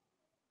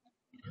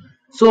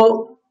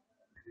 So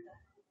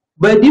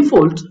by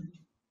default,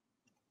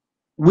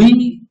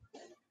 we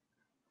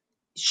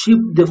ship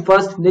the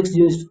first next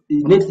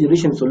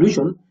generation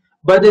solution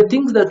by the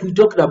things that we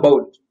talked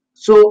about.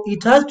 So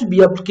it has to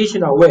be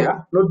application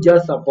aware, not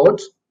just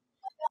support.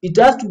 It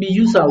has to be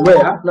user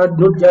aware, not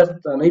just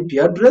an IP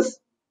address.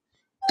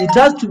 It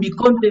has to be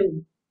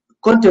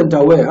content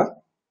aware,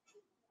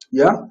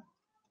 yeah,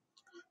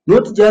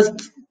 not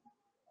just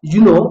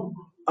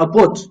a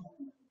port.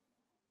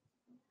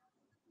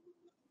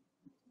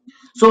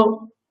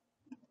 So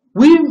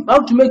we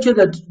have to make sure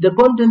that the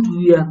content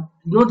we are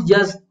not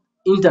just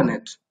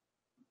internet.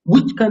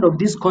 Which kind of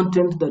this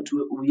content that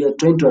we are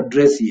trying to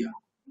address here?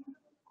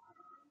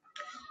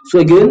 So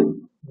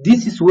again,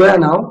 this is where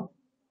now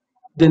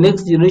the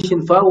next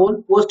generation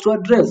firewall was to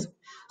address.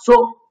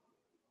 So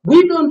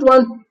we don't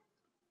want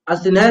a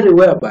scenario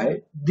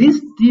whereby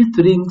these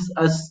things,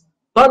 as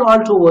Palo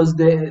Alto was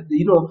the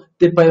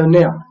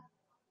pioneer,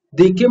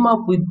 they came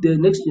up with the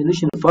next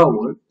generation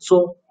firewall.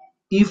 So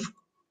if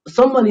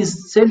someone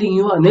is selling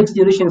you a next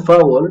generation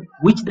firewall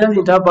which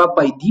doesn't have app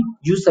ID,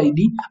 use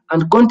ID,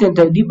 and content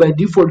ID by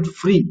default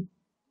free,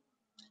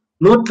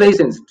 not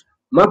licensed,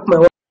 mark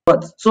my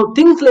words. So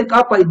things like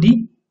app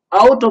ID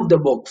out of the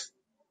box,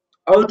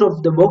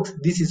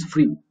 this is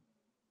free.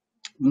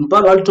 In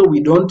Palo Alto,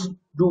 we don't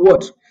do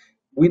what?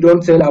 We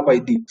don't sell app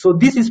ID. So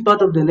this is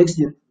part of the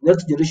next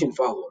generation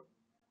firewall.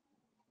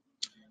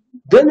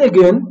 Then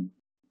again,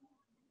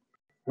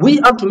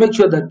 we have to make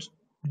sure that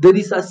there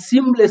is a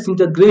seamless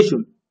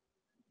integration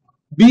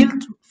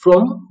built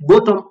from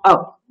bottom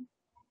up,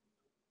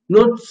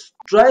 not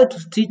try to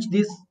stitch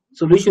this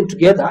solution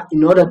together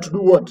in order to do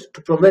what?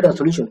 To provide a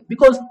solution.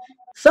 Because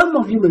some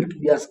of you may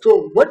be asked,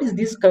 so what is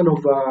this kind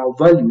of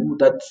value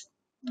that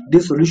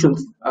these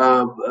solutions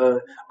are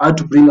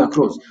to bring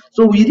across?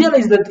 So we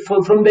realize that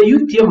from the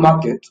UTM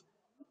market,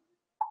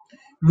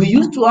 we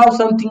used to have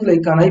something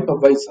like an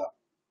hypervisor,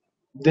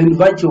 then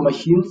virtual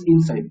machines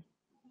inside.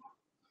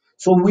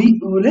 So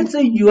let's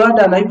say you had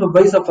an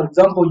hypervisor, for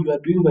example, you are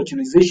doing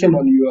virtualization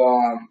on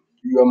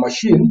your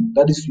machine,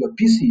 that is your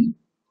PC.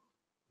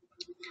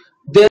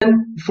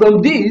 Then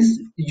from this,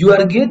 you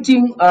are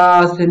getting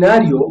a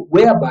scenario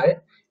whereby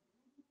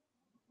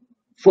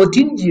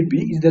 14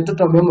 GB is the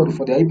total memory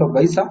for the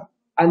hypervisor,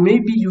 and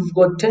maybe you've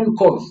got 10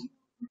 cores.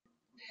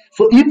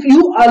 So if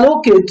you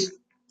allocate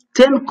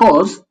 10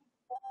 cores,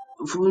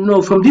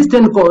 from these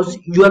 10 cores,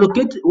 you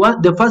allocate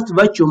the first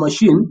virtual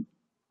machine,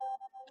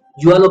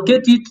 you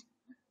allocate it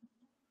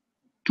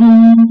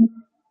to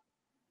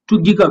 2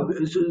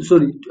 gigabits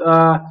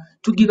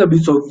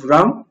of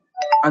RAM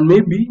and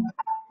maybe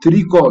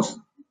 3 cores.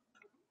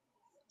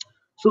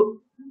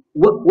 So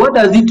what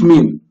does it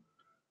mean?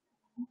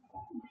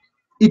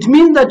 It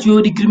means that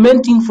you're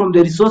decrementing from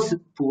the resource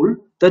pool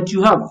that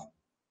you have,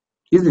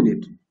 isn't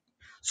it?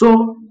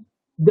 So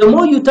the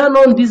more you turn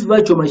on these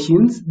virtual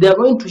machines, they are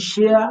going to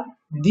share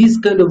these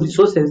kind of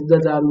resources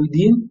that are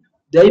within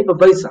the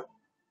hypervisor.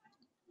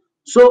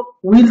 So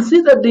we'll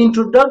see that the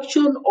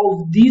introduction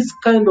of these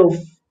kind of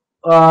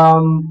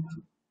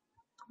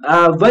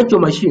virtual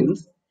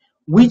machines,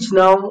 which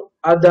now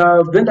are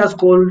the vendors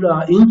called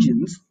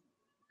engines,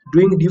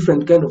 doing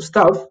different kind of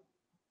stuff,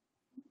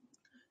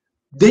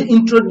 they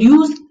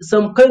introduced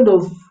some kind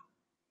of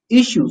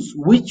issues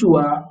which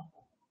were,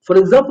 for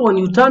example, when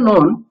you turn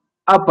on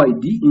app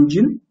ID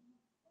engine,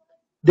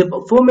 the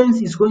performance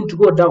is going to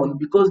go down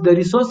because the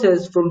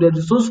resources from the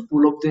resource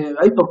pool of the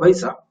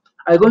hypervisor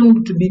are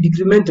going to be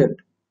decremented,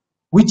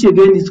 which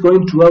again is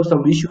going to have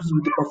some issues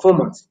with the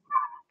performance.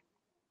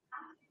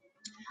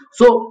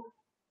 So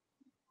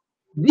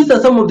these are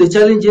some of the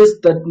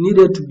challenges that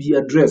needed to be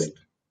addressed.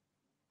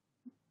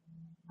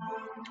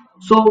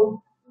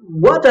 So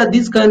what are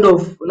these kind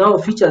of now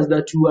features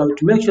that you have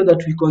to make sure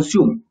that we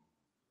consume?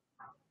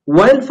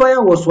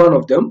 Wildfire was one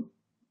of them.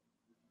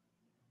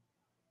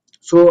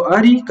 So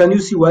Ari, can you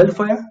see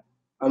wildfire?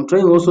 I'm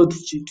trying also to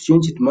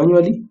change it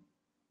manually.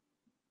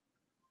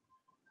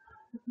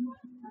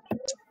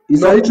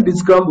 It's a little bit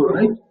scrambled,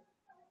 right?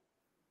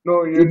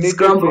 No, you It's need to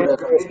scrambled.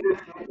 change.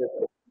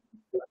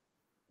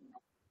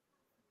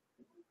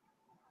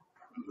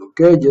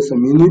 Okay, just a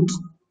minute.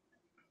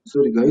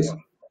 Sorry, guys.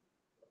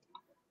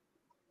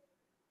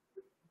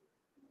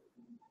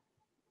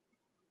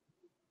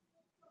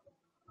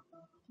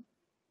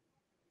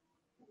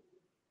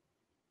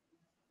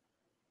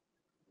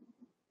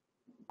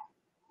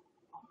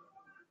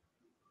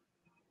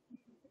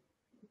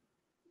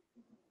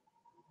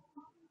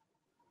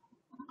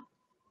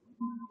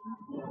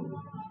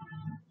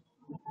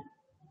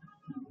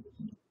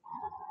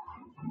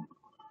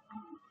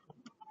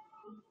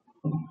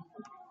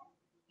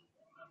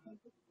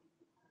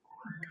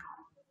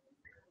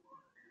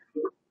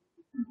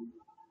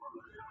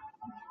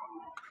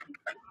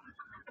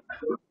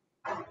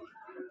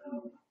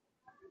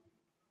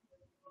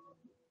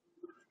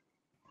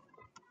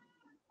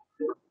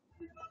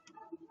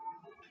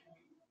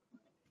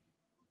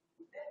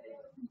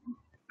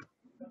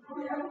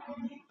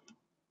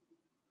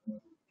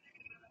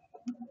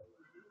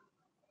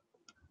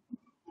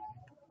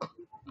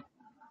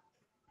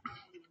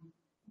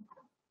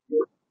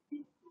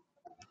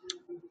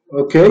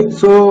 Okay,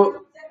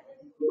 so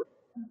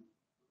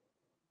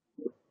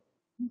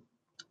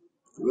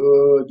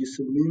Just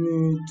a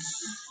minute.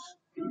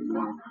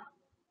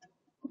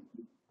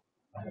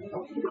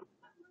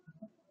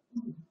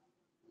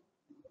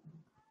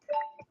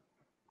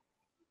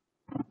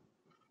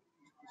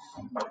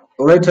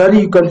 All right,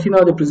 Harry, you can see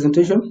now the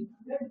presentation.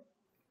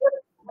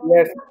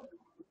 Yes,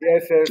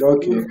 yes, yes.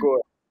 Okay. Please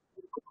go.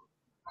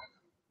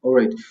 All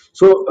right.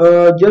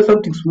 So just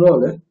something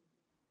small.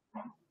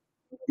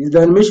 Is the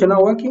animation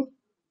now working?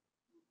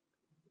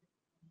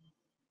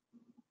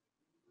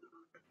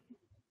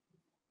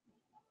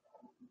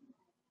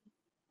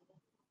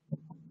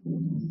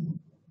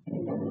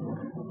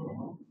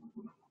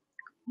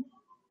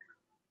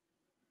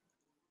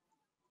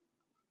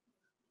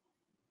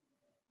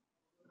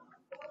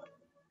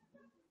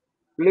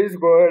 Please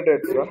go ahead,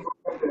 Ezra.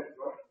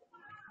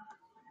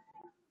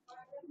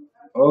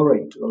 All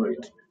right. All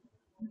right.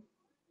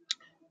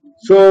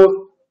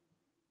 So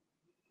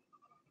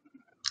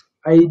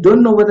I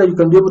don't know whether you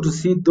can be able to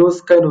see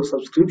those kind of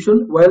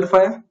subscription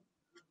wildfire.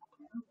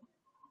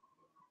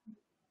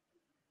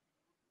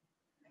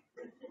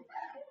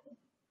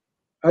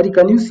 Harry,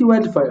 can you see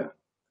wildfire?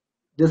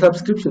 The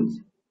subscriptions.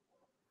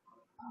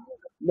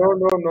 No,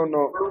 no, no,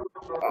 no.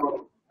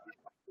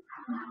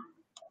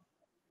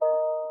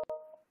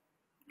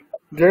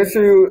 Just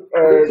you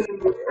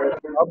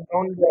up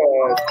down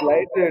the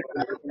slide. It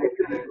will become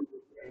clear.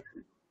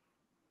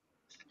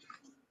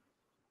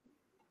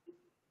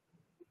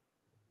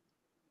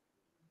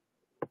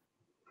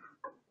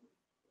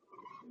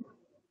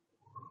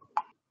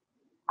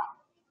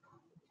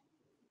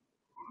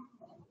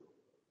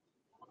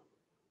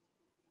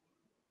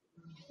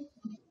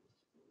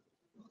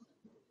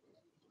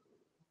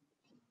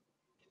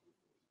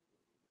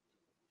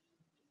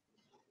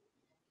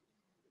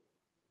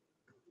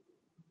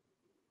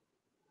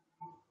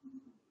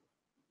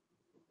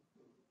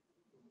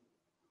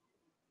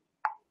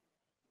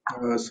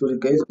 Sorry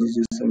guys, this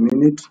is a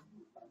minute.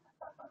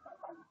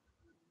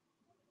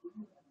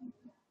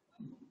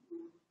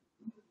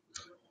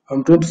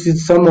 I'm trying to see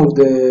some of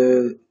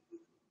the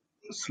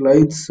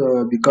slides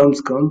become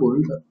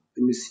scrambled. Let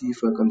me see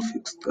if I can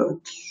fix that.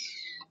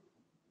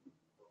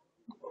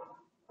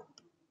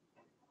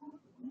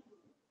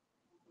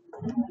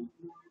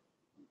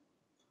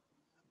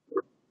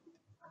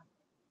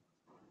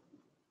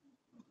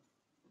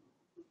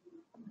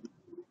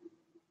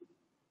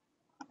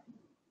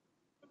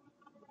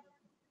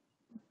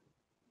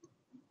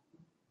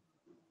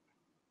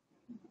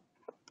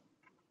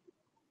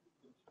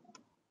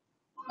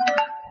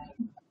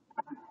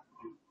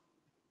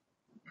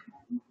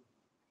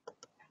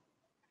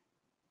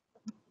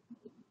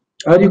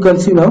 And you can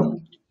see now.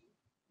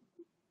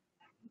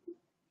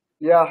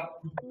 Yeah,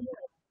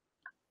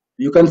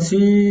 You can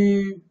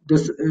see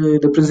this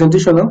the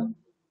presentation now.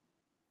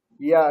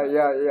 yeah,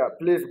 yeah, yeah.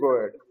 Please go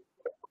ahead.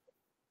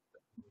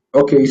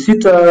 Okay, is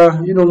it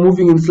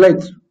moving in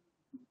slides?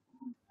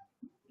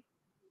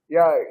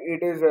 Yeah,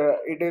 it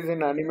is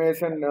in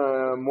animation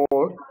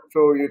mode, so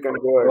you can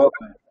go ahead.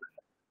 Okay.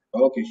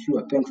 Okay,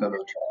 sure. Thanks a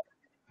lot.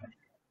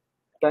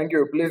 Thank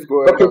you. Please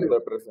go ahead Okay. on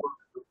the present.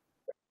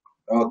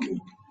 Okay.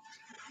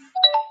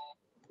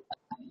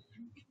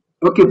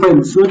 Okay,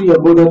 fine. Sorry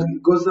about that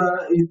because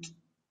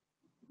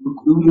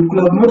we could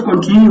have not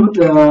continued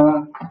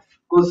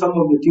because some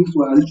of the things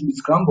were a little bit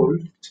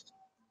scrambled.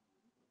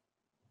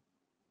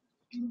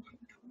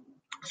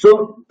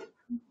 So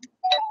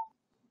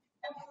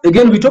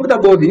again, we talked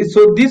about this.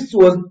 So this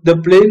was the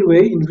plain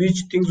way in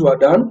which things were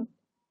done.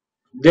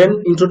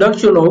 Then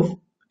introduction of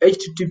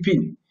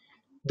HTTP.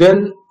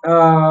 Then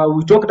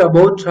we talked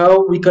about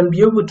how we can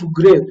be able to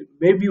grade,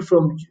 maybe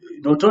from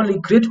not only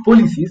create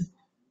policies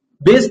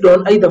based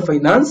on either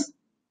finance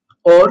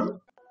or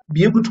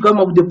be able to come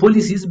up with the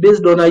policies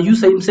based on a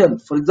user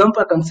himself. For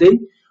example, I can say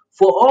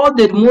for all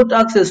the remote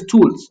access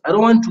tools, I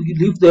don't want to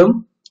leave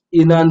them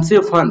in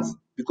unsafe hands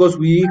because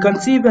we can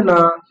see even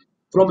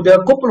from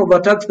the couple of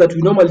attacks that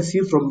we normally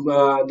see from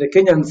the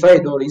Kenyan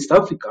side or East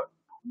Africa.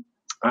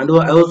 And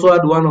I also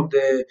had one of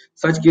the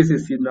such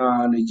cases in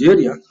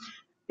Nigeria,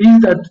 is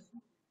that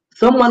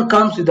someone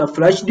comes with a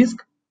flash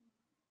disk.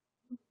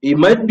 It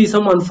might be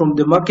someone from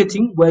the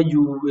marketing where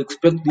you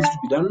expect this to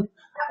be done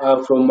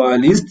from a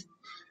list.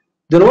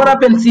 Then what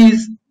happens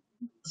is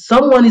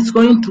someone is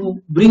going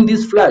to bring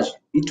this flash.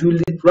 It will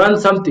run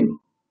something.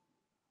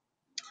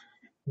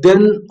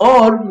 Then,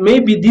 or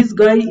maybe this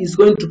guy is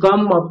going to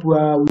come up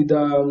with,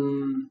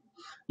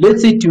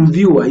 let's say,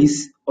 TeamViewer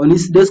is on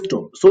his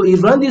desktop. So he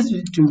run this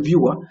with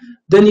TeamViewer,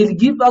 then he'll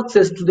give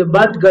access to the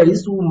bad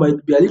guys who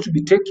might be a little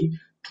bit techy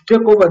to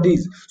take over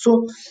this.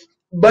 So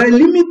by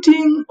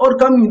limiting or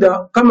coming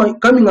up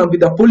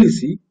with a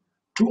policy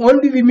to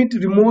only limit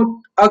remote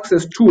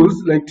access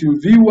tools like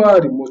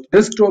TeamViewer, remote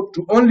desktop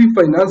to only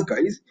finance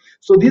guys,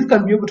 so this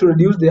can be able to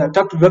reduce the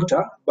attack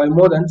vector by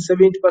more than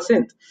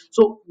 70%.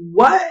 So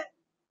why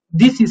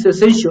this is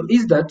essential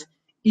is that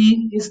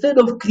instead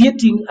of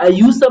creating a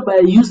user by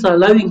a user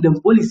allowing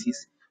them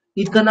policies,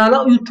 it can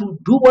allow you to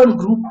do one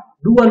group,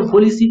 do one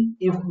policy.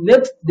 If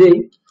next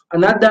day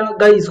another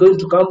guy is going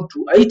to come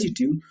to IT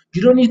team,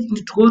 you don't need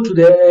to go to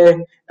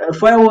the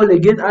firewall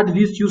again, add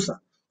this user.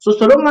 So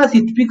long as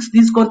it picks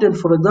this content,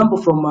 for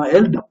example, from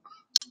Elder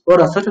or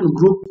a certain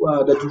group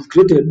that is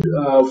created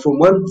from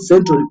one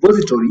central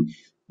repository,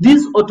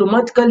 this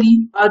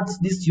automatically adds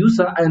this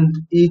user and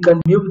he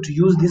can be able to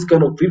use this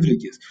kind of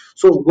privileges.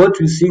 So what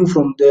we're seeing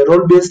from the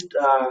role-based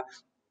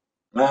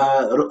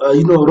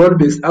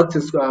role-based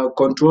access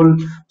control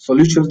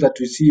solutions that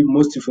we see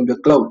mostly from the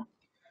cloud,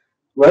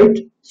 right?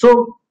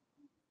 So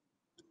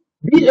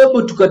be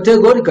able to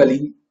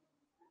categorically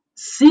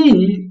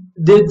see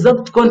the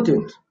exact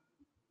content.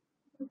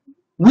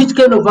 Which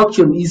kind of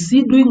action is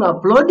he doing?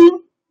 Uploading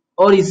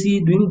or is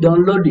he doing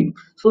downloading?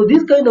 So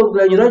this kind of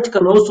granularity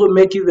can also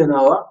make even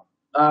our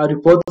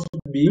reports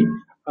be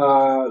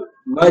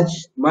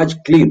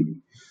much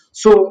clean.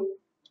 So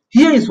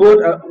here is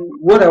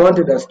what I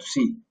wanted us to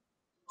see.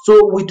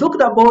 So we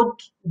talked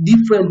about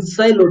different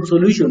siloed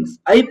solutions,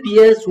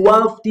 IPS,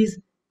 WAF, this.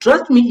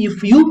 Trust me,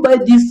 if you buy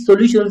these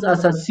solutions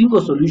as a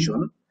single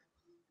solution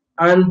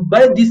and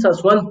buy this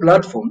as one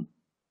platform,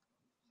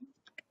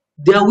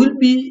 there will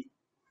be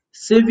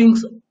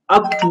savings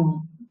up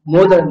to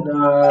more than,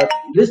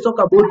 let's talk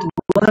about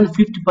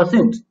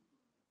 150%.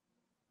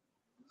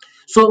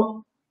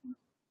 So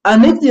our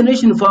next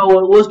generation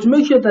firewall was to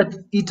make sure that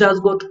it has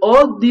got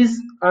all this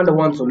under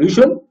one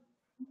solution,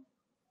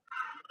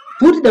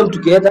 put them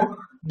together,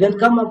 then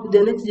come up with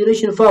the next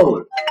generation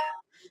firewall.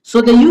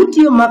 So the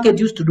UTM market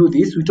used to do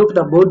this. We talked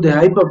about the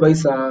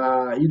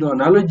hypervisor,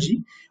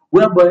 analogy,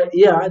 whereby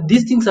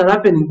these things are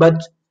happening,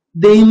 but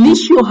the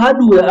initial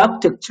hardware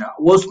architecture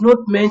was not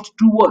meant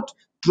to what?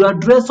 To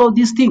address all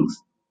these things.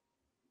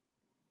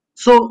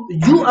 So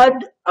you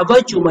add a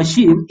virtual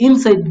machine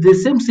inside the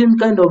same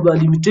kind of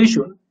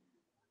limitation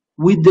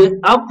with the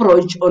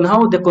approach on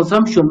how the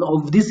consumption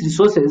of these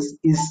resources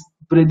is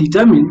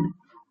predetermined,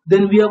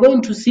 then we are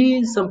going to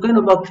see some kind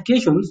of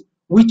applications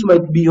which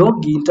might be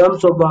hoggy in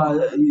terms of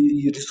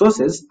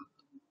resources,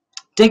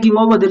 taking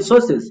over the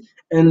resources.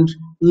 And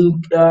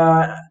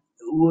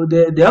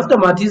the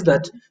aftermath is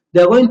that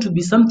there are going to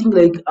be something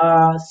like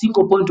a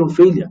single point of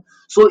failure.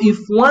 So if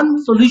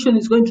one solution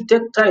is going to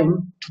take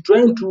time to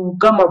try to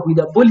come up with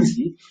a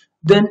policy,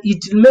 then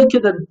it will make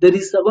sure that there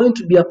is going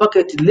to be a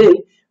packet delay.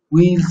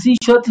 We'll see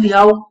shortly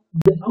how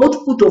the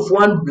output of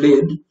one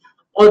blade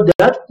or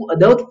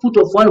the output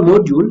of one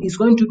module is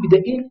going to be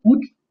the input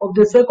of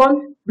the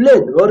second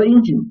blade or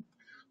engine.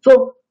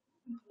 So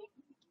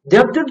the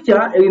architecture,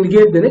 and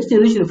again, the next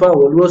generation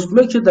firewall was to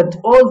make sure that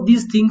all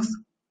these things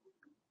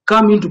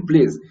come into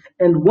place.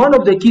 And one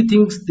of the key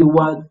things they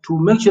were to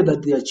make sure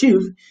that they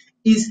achieve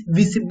is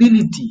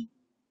visibility,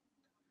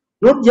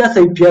 not just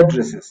IP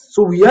addresses.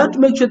 So we have to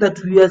make sure that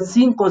we are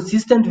seeing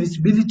consistent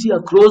visibility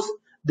across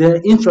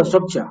the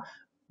infrastructure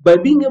by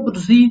being able to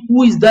see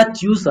who is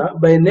that user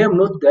by name,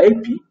 not the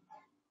IP,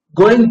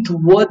 going to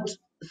what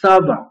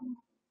server,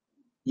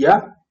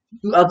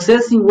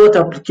 accessing what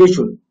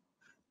application.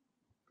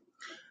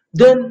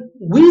 Then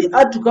we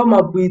had to come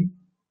up with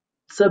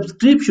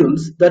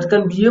subscriptions that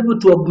can be able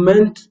to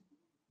augment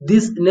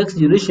this next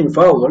generation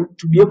firewall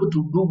to be able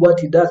to do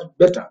what it does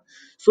better.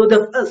 So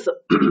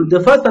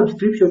the first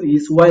subscription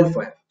is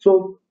Wildfire.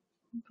 So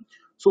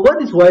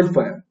what is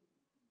Wildfire?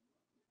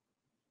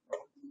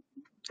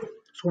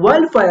 So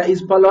Wildfire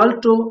is Palo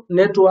Alto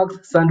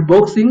Network's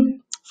sandboxing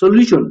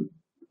solution.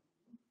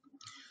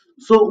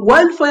 So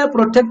Wildfire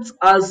protects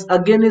us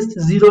against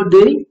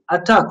zero-day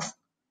attacks.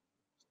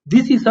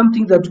 This is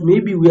something that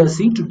maybe we are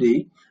seeing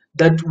today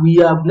that we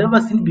have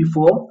never seen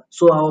before.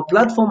 So our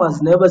platform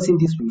has never seen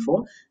this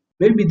before.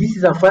 Maybe this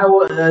is a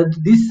firewall,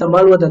 this is a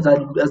malware that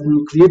has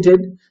been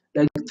created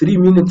like 3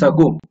 minutes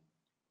ago.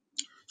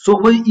 So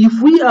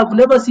if we have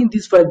never seen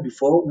this file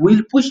before,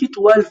 we'll push it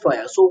to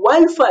Wildfire. So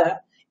Wildfire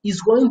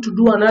is going to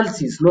do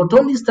analysis, not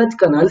only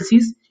static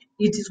analysis,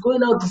 it is going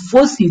now to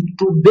force it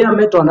to bare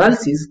metal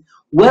analysis,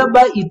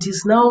 whereby it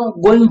is now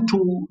going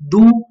to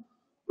do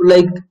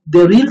like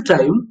the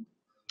real-time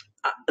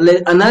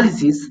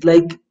analysis,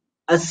 like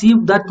as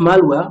if that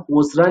malware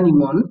was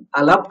running on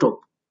a laptop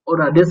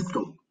or a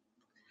desktop.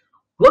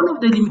 One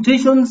of the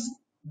limitations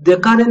the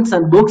current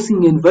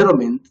sandboxing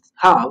environment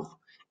have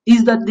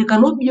is that they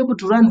cannot be able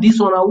to run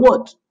this on a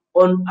what?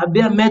 On a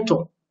bare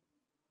metal.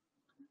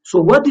 So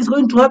what is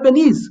going to happen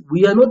is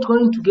we are not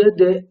going to get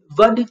the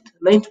verdict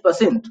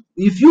 90%.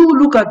 If you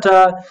look at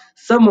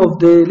some of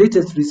the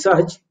latest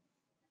research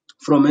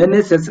from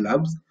NSS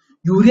Labs,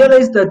 you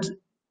realize that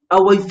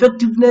our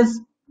effectiveness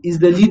is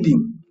the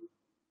leading.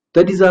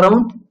 That is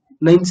around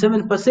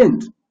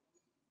 97%.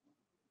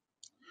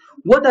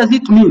 What does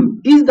it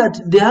mean? Is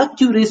that the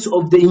accuracy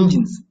of the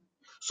engines.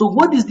 So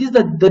what is this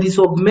that is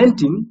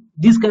augmenting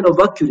this kind of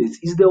accuracy?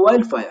 Is the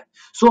Wildfire.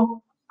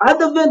 So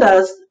other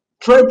vendors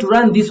try to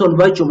run this on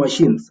virtual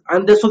machines,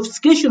 and the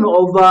sophistication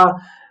of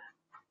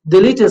the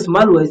latest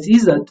malwares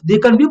is that they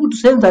can be able to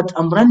sense that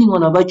I'm running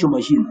on a virtual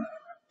machine.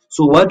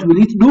 So what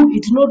will it do?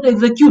 It will not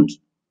execute.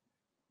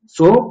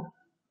 So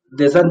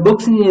the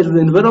sandboxing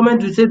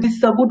environment will say this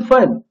is a good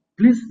file.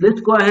 Please let's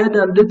go ahead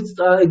and let's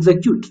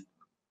execute.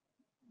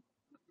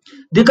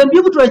 They can be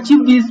able to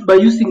achieve this by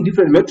using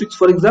different metrics.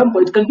 For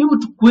example, it can be able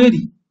to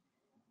query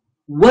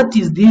what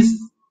is this,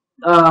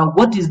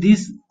 what is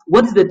this,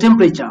 what is the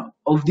temperature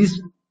of this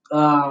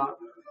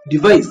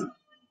device.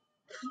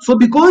 So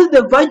because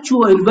the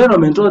virtual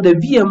environment or the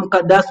VM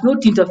does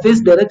not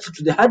interface directly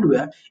to the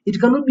hardware, it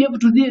cannot be able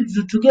to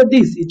get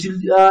this. It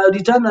will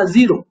return a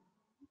 0.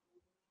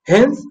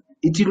 Hence,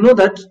 it will know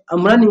that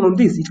I'm running on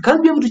this. It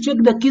can't be able to check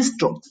the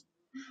keystrokes.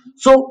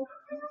 So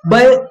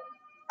by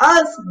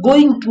us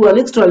going to an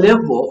extra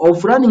level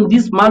of running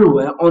this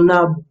malware on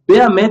a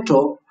bare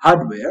metal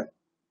hardware,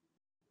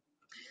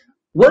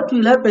 what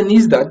will happen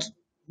is that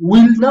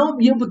we'll now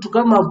be able to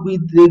come up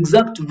with the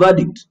exact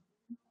verdict.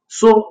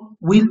 So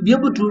we'll be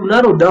able to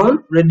narrow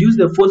down, reduce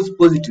the false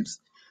positives.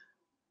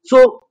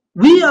 So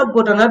we have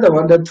got another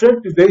one, the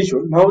threat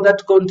prevention, now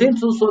that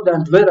contains also the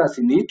antivirus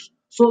in it.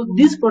 So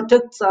this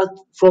protects us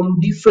from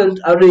different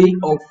array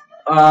of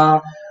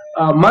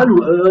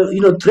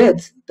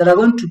threats that are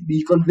going to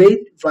be conveyed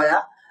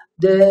via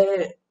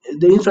the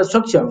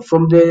infrastructure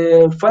from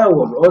the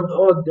firewall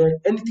or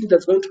anything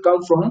that's going to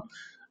come from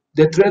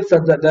the threats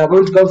that are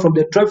going to come from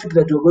the traffic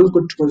that you're going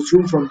to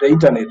consume from the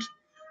internet.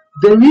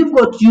 Then we've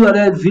got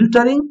URL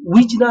filtering,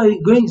 which now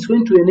is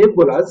going to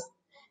enable us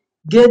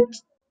get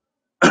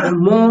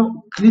more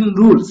clean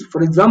rules.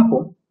 For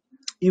example,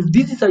 if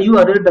this is a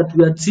URL that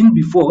we had seen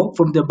before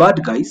from the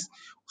bad guys,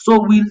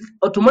 so we'll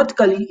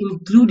automatically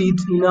include it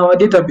in our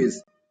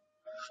database.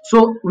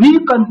 So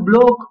we can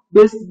block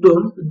based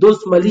on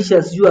those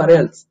malicious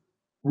URLs.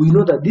 We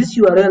know that this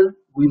URL,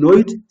 we know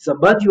it's a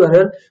bad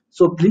URL,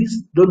 so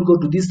please don't go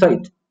to this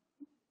site.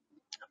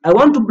 I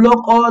want to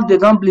block all the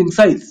gambling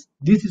sites.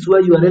 This is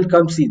where URL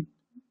comes in.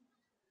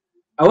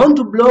 I want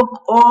to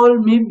block all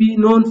maybe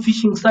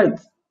non-phishing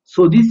sites.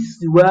 So this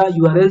is where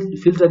URL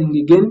filtering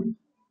again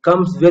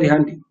comes very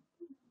handy.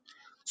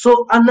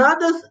 So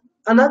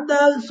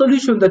another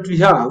solution that we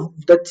have,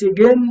 that's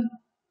again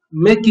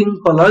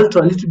making Palo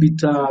Alto a little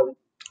bit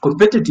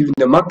competitive in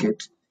the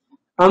market.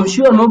 I'm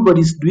sure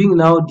nobody's doing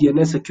now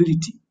DNS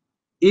security,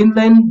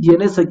 inline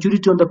DNS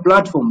security on the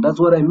platform. That's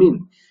what I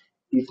mean.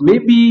 If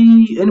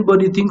maybe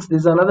anybody thinks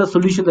there's another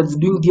solution that's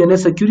doing DNS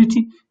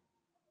security,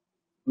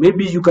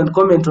 maybe you can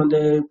comment on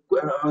the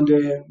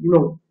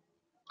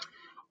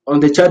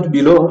chat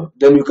below.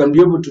 Then you can be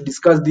able to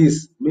discuss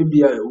this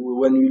maybe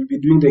when we'll be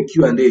doing the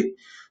Q&A.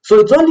 So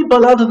it's only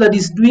Palo Alto that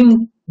is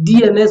doing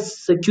DNS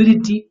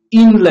security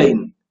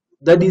inline.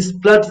 That is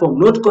platform,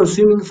 not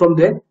consuming from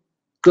the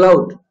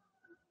cloud.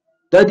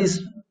 That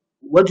is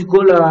what you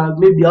call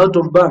maybe out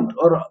of band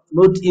or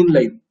not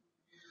inline.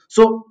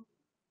 So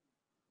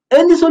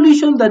any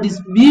solution that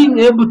is being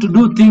able to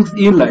do things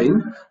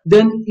inline,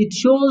 then it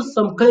shows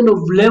some kind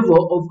of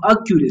level of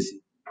accuracy,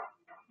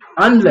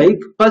 unlike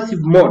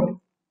passive mode.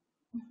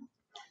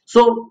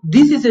 So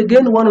this is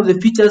again one of the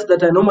features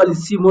that I normally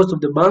see most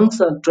of the banks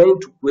are trying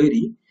to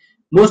query.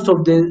 Most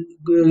of the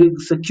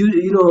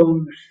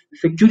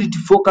security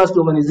focused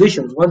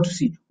organizations want to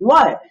see.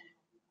 Why?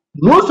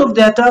 Most of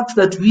the attacks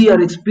that we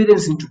are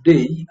experiencing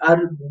today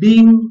are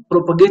being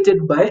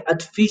propagated by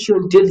artificial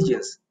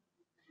intelligence.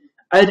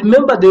 I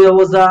remember there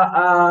was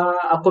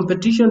a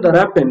competition that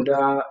happened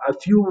a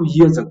few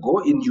years ago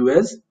in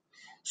US.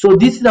 So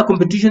this is a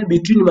competition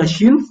between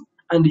machines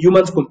and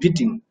humans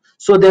competing.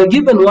 So they're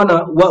given one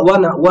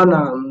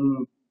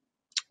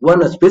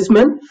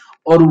specimen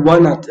or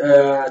one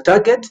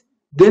target.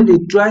 Then they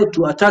try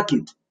to attack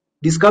it,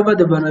 discover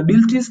the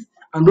vulnerabilities,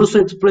 and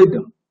also exploit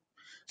them.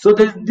 So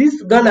there's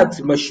this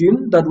Galaxy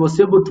machine that was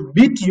able to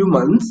beat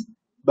humans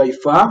by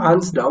far,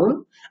 hands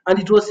down, and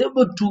it was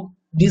able to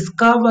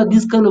discover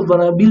this kind of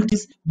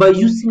vulnerabilities by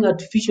using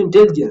artificial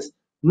intelligence.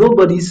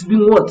 Nobody is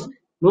doing what?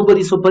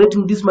 Nobody is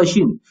operating this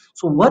machine.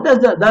 So what does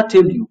that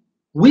tell you?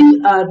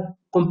 We are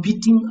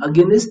competing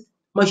against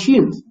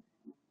machines.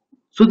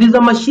 So there's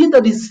a machine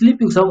that is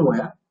sleeping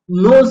somewhere,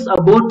 knows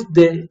about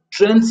the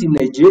trends in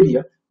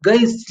Nigeria.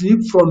 Guys sleep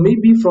from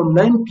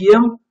 9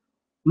 p.m.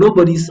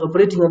 Nobody is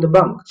operating on the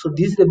bank. So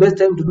this is the best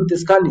time to do the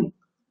scanning.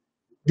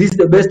 This is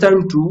the best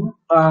time to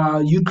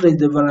utilize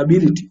the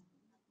vulnerability.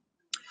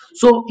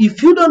 So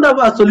if you don't have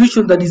a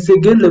solution that is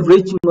again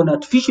leveraging on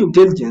artificial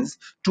intelligence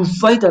to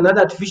fight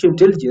another artificial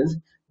intelligence,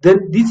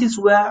 then this is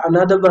where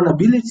another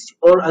vulnerability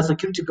or a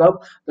security gap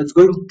that's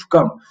going to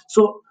come.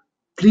 So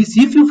please,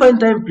 if you find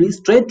time,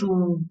 please try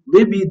to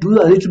maybe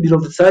do a little bit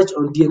of research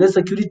on DNS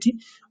security,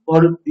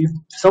 or if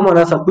someone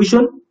has a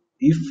question,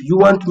 if you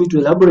want me to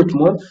elaborate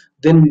more,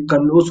 then we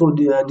can also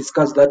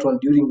discuss that one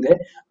during the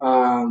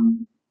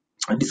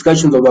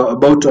discussions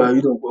about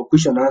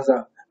question and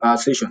answer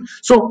session.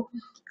 So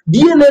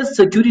DNS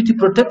security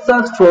protects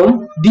us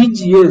from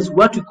DGS,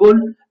 what we call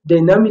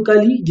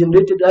dynamically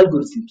generated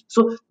algorithms.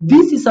 So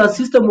this is a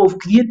system of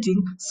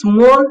creating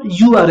small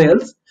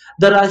URLs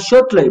that are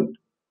short-lived.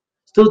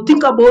 So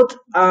think about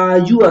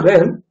a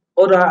URL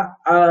or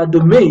a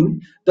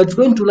domain that's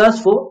going to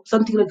last for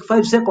something like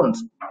 5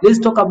 seconds. Let's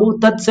talk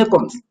about 30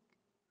 seconds.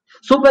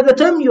 So by the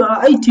time your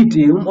IT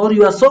team or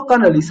your SOC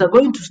analysts are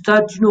going to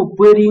start,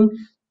 querying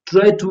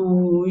try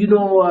to,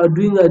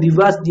 doing a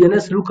reverse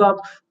DNS lookup,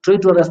 try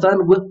to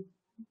understand what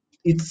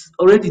it's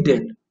already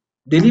dead.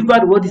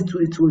 Delivered what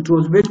it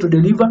was meant to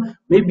deliver.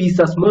 Maybe it's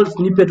a small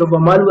snippet of a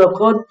malware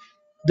code,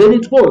 then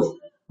it was.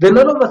 Then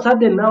all of a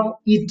sudden now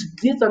it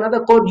creates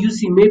another code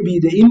using maybe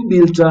the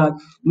inbuilt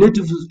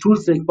native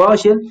tools like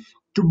PowerShell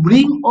to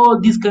bring all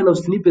these kind of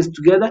snippets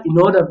together in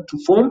order to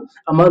form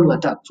a malware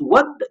attack. So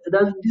what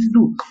does this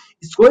do?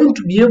 It's going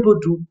to be able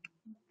to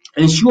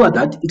ensure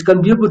that it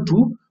can be able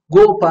to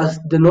go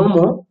past the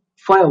normal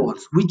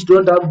firewalls which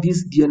don't have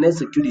this DNS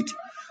security.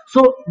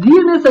 So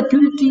DNS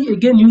security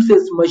again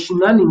uses machine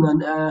learning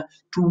and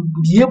to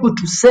be able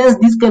to sense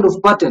this kind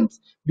of patterns,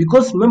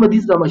 because remember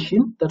this is a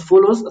machine that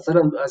follows a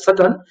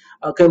certain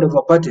kind of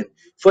a pattern.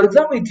 For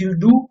example, if you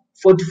do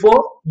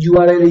 44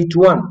 URL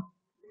 81,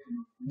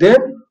 then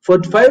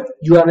 45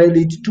 URL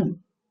 82,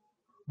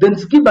 then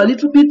skip a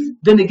little bit,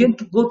 then again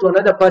to go to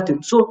another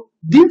pattern. So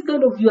these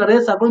kind of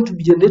URLs are going to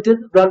be generated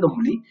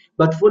randomly,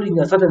 but following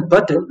a certain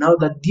pattern. Now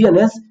that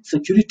DNS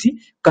security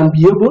can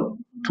be able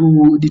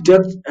to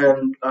detect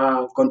and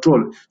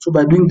control. So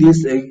by doing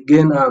this,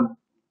 again,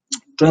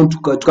 trying to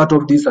cut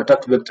off this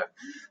attack vector.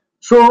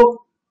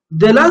 So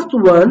the last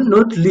one,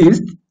 not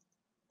least,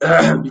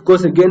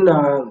 because again,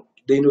 the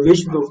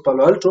innovations of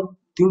Palo Alto,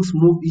 things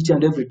move each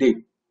and every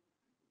day.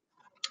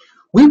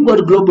 We've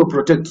got Global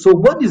Protect. So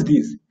what is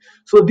this?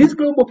 So this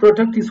Global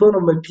Protect is one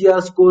of my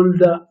peers called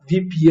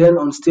VPN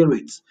on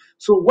steroids.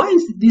 So why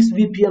is this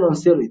VPN on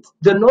steroids?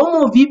 The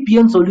normal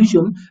VPN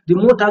solution,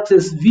 remote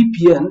access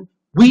VPN,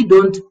 we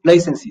don't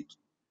license it.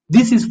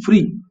 This is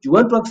free. You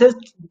want to access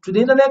to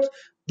the internet?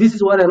 This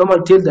is what I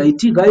normally tell the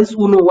IT guys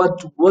who know what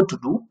to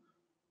do,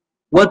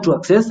 what to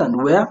access and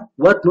where,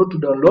 what not to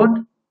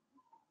download,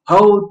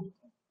 how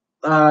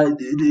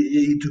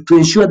to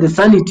ensure the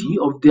sanity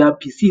of their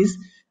PCs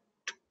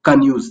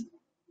can use.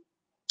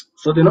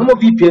 So the normal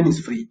VPN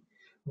is free,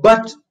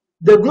 but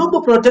the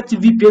Global Protective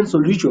VPN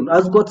solution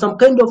has got some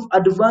kind of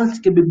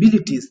advanced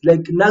capabilities,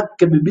 like NAC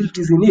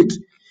capabilities in it.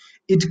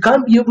 It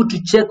can be able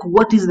to check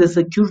what is the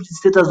security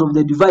status of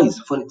the device.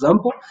 For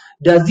example,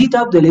 does it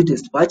have the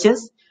latest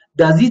patches?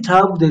 Does it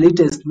have the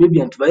latest maybe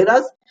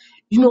antivirus?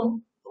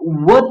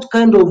 What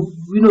kind of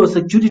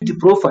security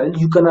profile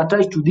you can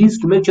attach to this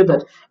to make sure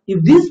that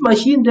if this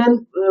machine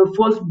then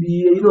falls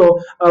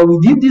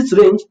within this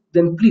range,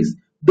 then please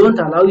don't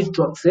allow it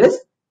to access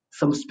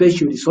some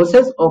special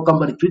resources or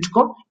company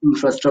critical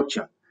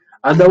infrastructure.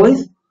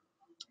 Otherwise,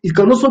 it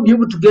can also be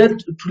able to get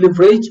to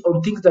leverage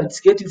on things that's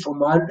getting from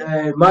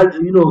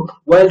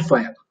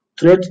wildfire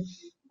threat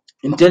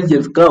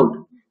intelligence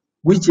cloud,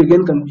 which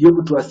again can be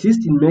able to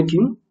assist in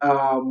making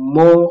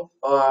more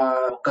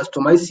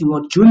customizing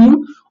or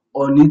tuning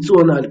on its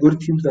own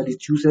algorithms that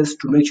it uses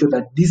to make sure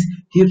that this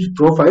heat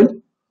profile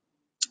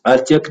are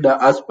checked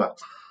as per.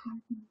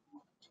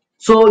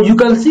 So you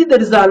can see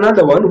there is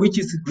another one which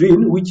is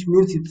green, which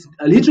means it's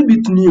a little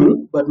bit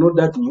new, but not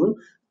that new.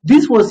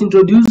 This was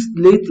introduced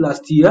late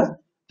last year,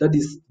 that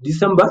is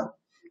December,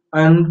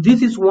 and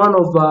this is one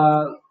of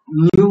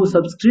new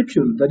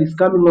subscriptions that is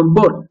coming on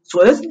board. So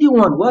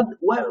SD1,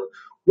 why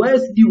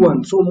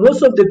SD1? So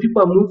most of the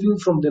people are moving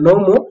from the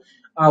normal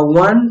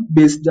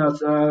one-based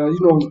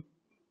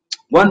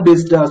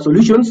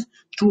solutions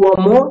to a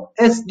more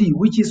SD,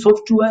 which is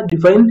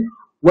software-defined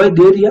wide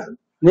area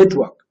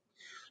network.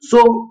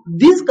 So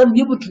this can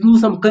be able to do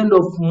some kind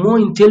of more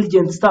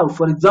intelligent stuff.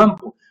 For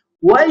example,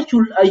 why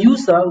should a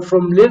user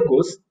from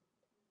Lagos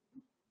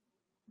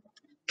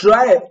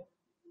try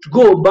to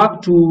go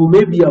back to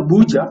maybe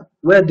Abuja,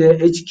 where the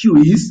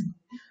HQ is,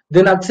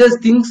 then access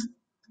things,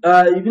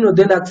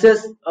 then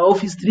access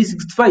Office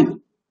 365?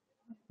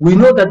 We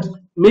know that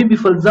maybe,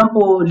 for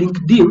example,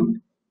 LinkedIn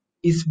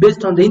is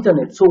based on the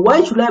internet. So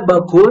why should I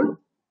backhaul,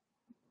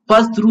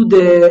 pass through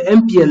the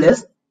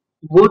MPLS,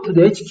 go to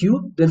the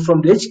HQ, then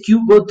from the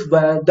HQ go to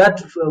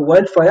that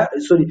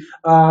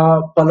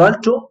Palo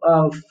Alto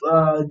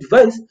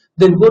device,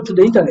 then go to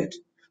the internet?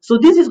 So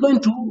this is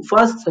going to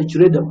first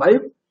saturate the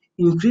pipe,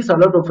 increase a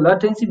lot of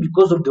latency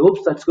because of the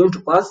hopes that's going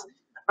to pass.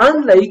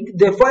 Unlike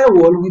the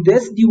firewall with the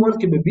SD1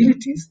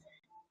 capabilities,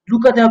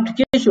 look at the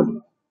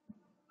application.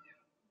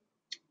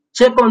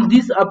 Check on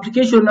this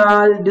application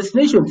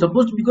destination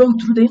supposed to be going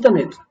through the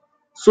internet.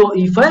 So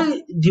if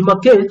I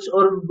demarcate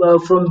or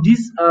from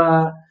this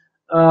or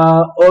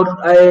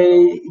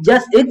I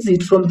just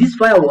exit from this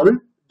firewall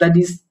that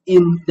is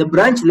in the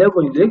branch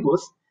level in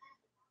Lagos,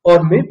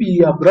 or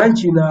maybe a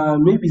branch in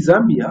maybe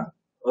Zambia,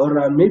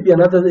 or maybe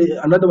another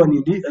one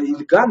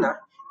in Ghana,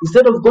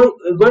 instead of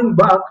going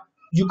back,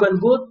 you can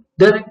go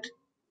direct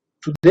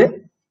to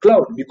the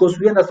cloud, because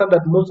we understand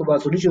that most of our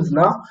solutions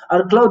now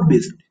are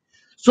cloud-based.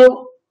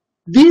 So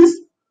this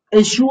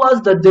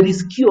ensures that there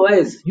is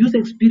QoS, user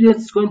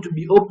experience is going to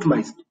be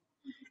optimized.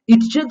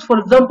 It checks, for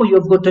example, you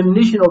have got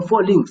termination of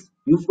 4 links.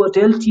 You've got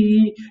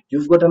LTE,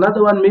 you've got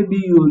another one, maybe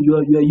you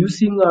are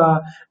using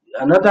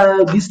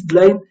another list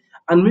line,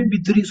 and maybe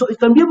 3. So it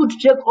can be able to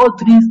check all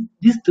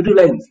these 3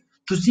 lines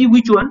to see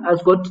which one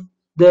has got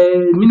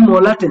the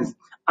minimal latency,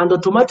 and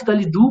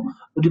automatically do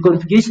the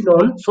configuration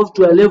on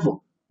software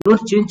level,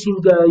 not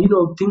changing,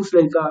 things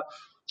like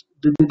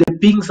the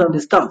pings and the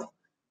stuff.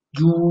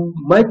 You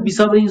might be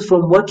suffering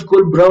from what you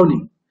call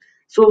browning.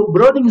 So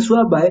browning is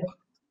whereby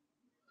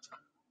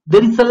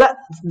there's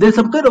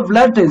some kind of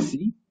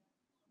latency.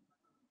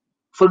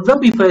 For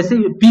example, if I say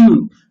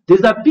pinging,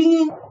 there's a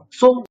pinging,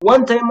 so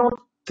one timeout,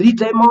 three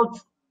timeouts,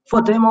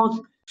 four timeouts.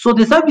 So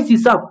the service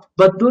is up,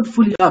 but not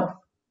fully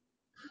up.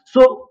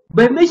 So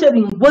by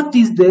measuring what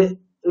is the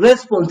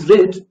response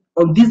rate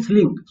on this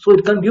link, so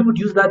it can be able to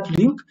use that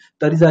link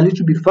that is a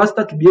little bit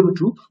faster to be able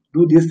to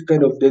do this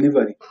kind of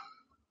delivery.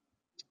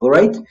 All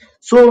right.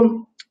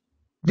 So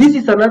this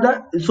is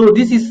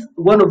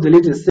one of the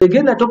latest. So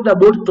again, I talked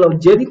about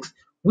CloudGenix,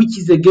 which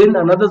is again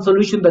another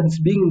solution that is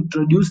being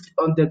introduced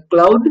on the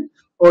cloud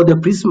or the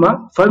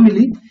Prisma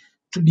family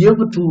to be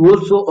able to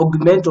also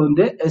augment on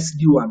the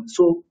SD-WAN.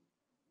 So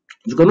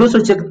you can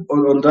also check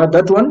on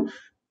that one.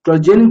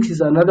 CloudGenix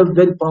is another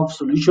very powerful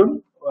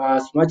solution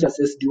as much as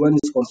SD-WAN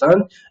is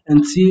concerned,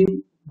 and see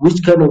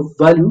which kind of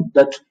value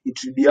that it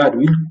will be add.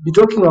 We'll be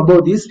talking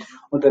about this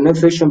on the next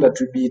session, that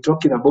we'll be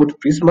talking about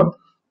Prisma,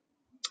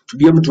 to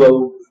be able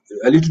to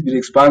a little bit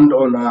expand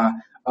on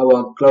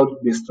our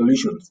cloud-based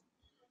solutions.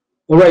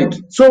 All right,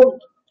 so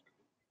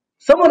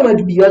someone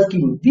might be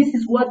asking, this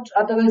is what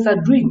other guys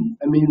are doing.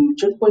 I mean,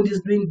 Checkpoint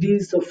is doing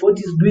this, or Fort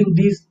is doing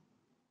this.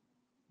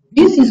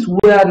 This is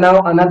where now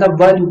another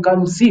value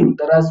comes in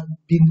that has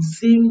been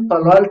seeing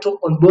Palo Alto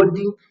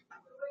onboarding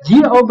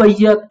year over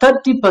year,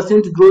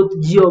 30% growth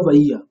year over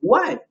year.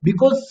 Why?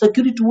 Because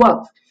security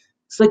works.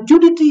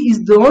 Security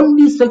is the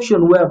only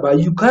section whereby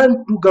you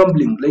can't do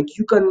gambling. Like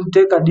you can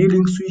take a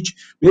D-Link switch,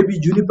 maybe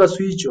Juniper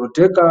switch, or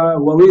take a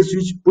Huawei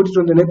switch, put it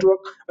on the network,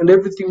 and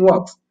everything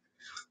works.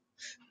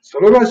 So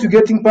long as you're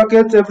getting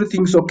packets,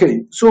 everything's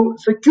okay. So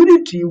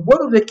security,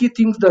 one of the key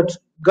things that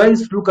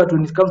guys look at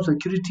when it comes to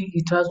security,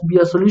 it has to be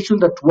a solution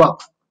that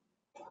works.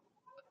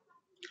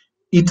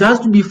 It has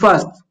to be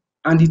fast,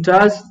 and it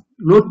has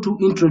not to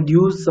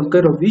introduce some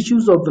kind of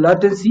issues of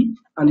latency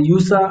and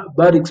user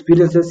bad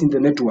experiences in the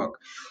network.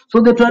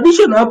 So the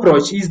traditional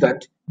approach is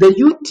that the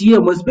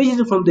UTM,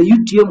 especially from the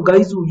UTM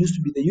guys who used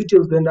to be the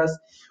UTM vendors,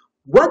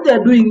 what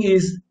they're doing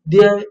is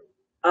they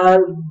are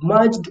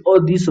merged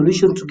all these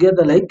solutions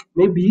together, like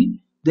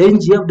maybe the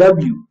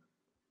NGFW.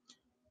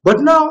 But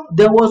now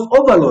there was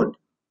overload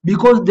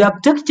because the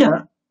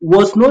architecture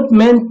was not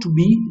meant to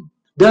be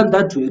done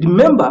that way.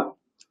 Remember,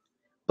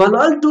 Palo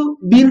Alto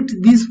built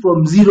this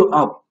from zero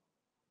up,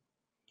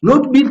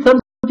 not build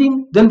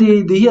something, then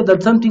they hear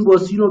that something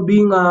was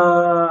being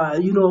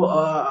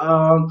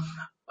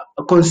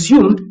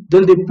consumed,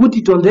 then they put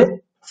it on the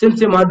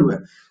same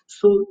hardware.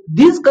 So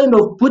this kind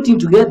of putting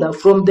together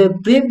from the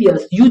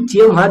previous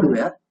UTM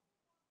hardware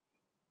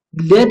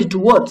led to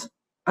what?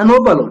 An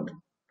overload.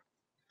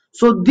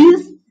 So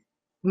this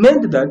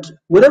meant that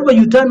whenever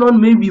you turn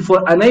on maybe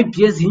for an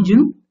IPS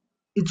engine,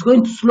 it's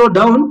going to slow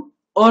down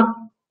or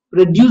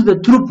reduce the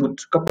throughput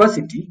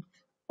capacity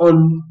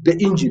on the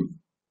engine.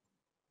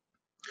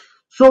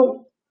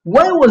 So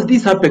why was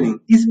this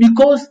happening? It's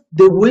because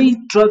the way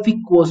traffic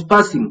was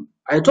passing.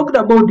 I talked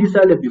about this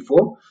earlier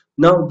before.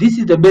 Now this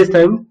is the best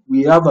time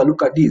we have a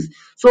look at this.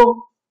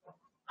 So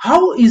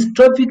how is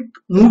traffic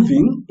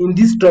moving in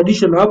this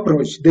traditional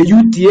approach, the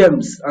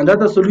UTMs and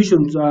other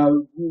solutions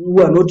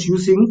who are not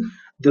using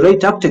the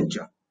right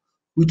architecture?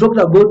 We talked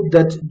about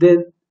that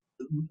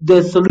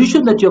the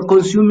solution that you're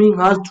consuming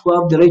has to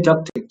have the right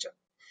architecture.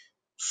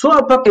 So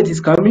a packet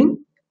is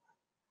coming,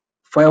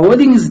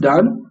 firewalling is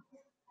done,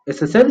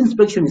 SSL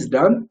inspection is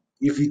done,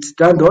 if it's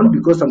turned on,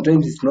 because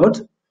sometimes it's not,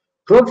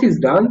 proxy is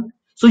done.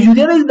 So you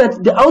realize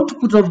that the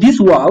output of this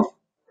WAF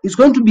is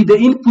going to be the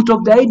input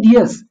of the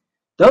IDS.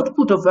 The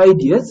output of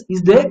IDS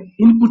is the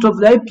input of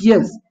the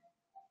IPS,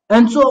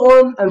 and so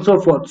on and so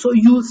forth. So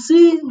you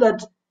see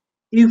that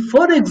if,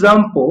 for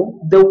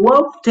example, the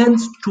WAF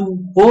tends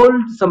to hold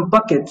some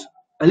packets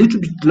a little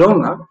bit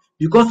longer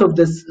because of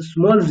the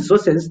small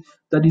resources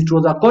that it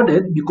was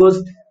accorded,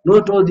 because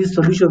not all these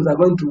solutions are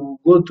going to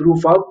go through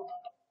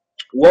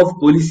WAF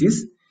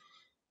policies,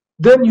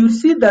 then you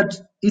see that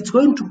it's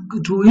going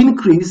to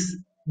increase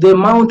the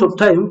amount of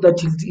time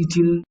that it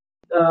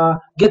will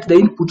get the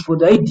input for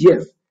the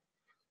IDF.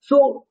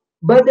 So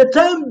by the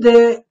time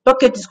the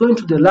packet is going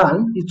to the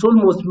LAN, it's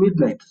almost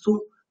midnight.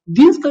 So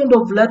these kind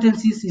of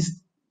latencies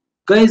is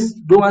guys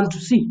don't want to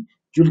see.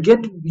 You'll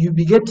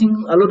be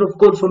getting a lot of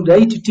calls from the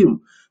IT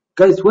team.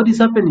 Guys, what is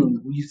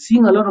happening? We're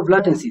seeing a lot of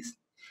latencies.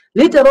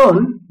 Later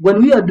on,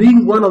 when we are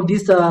doing one of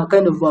these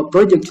kind of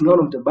project in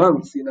one of the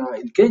banks in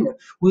Kenya,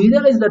 we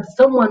realized that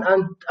someone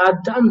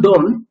had turned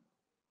on,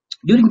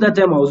 during that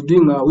time I was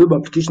doing a web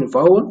application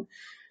firewall,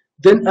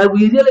 then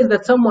we realized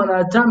that someone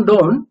had turned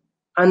on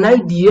an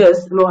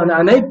IDS,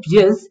 an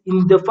IPS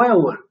in the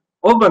firewall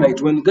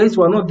overnight when guys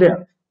were not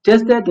there.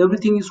 Tested,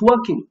 everything is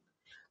working.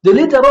 Then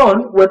later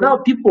on, when now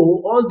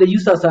people, all the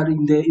users are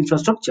in the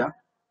infrastructure,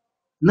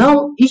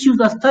 now issues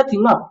are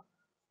starting up.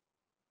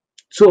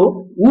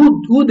 So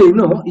who they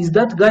know is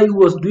that guy who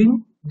was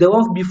doing the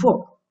off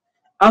before.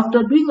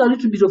 After doing a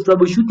little bit of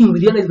troubleshooting, we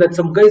realized that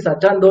some guys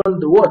had turned on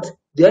the what?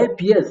 The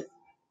IPS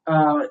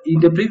in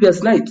the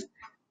previous night,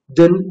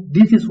 then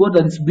this is what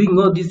is bringing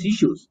all these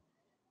issues.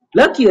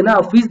 Lucky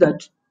enough is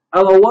that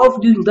our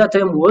WAF during that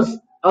time was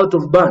out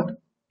of band.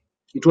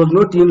 It was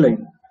not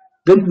inline.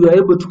 Then we were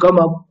able to come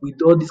up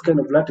with all these kind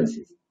of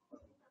latencies.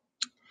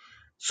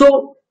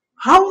 So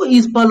how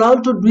is Palo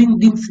Alto doing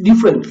things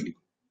differently?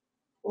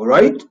 All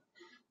right.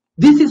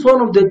 This is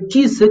one of the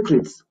key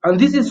secrets, and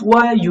this is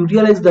why you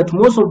realize that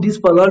most of these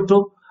Palo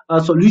Alto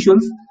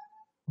solutions,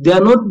 they are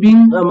not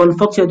being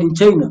manufactured in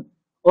China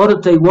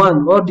or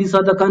Taiwan or these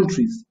other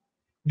countries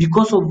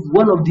because of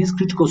one of these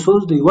critical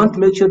sources. They want to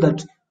make sure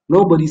that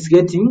nobody's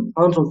getting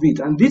out of it,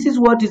 and this is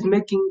what is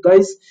making,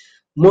 guys,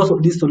 most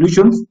of these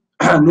solutions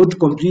not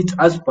complete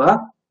as per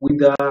with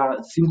the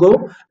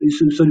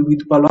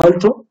with Palo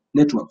Alto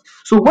network.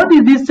 So what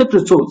is this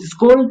secret source? It's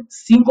called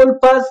single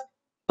pass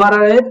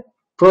parallel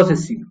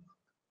processing.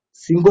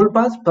 Single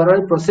pass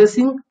parallel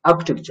processing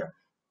architecture.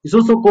 It's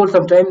also called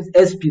sometimes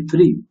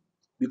SP3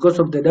 because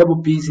of the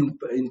double P's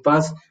in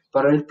pass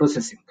parallel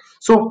processing.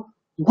 So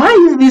why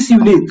is this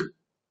unique?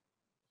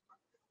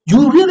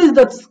 You realize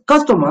that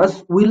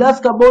customers will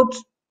ask about,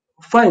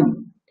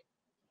 fine,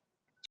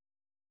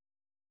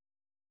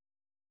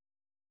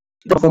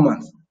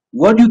 performance.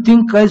 What do you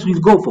think guys will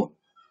go for?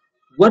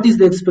 What is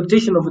the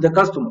expectation of the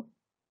customer?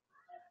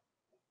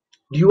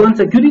 Do you want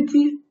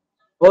security,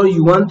 or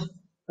you want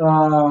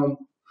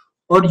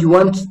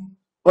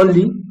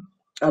only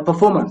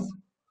performance?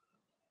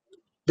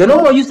 The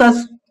normal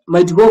users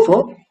might go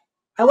for,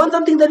 I want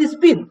something that is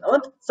speed, I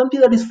want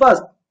something that is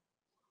fast.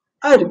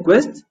 I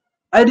request,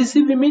 I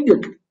receive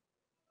immediately.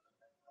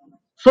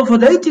 So for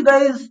the IT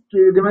guys,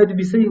 they might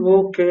be saying,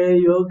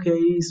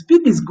 okay,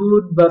 speed is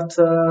good, but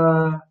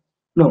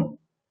no,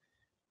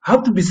 I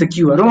have to be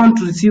secure. I don't want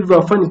to receive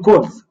funny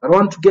calls. I don't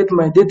want to get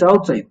my data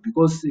outside,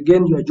 because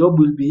again, your job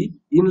will be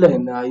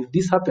inline if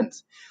this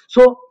happens.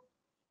 So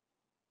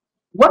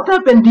what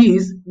happened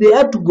is they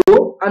had to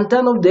go and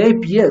turn off the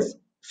IPS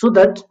so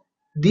that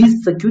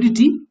this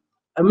security,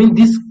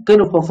 this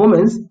kind of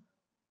performance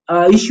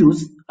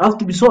issues have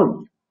to be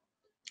solved.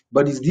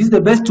 But is this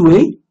the best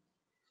way?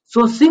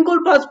 So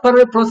single pass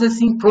parallel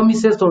processing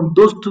promises on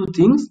those two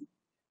things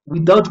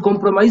without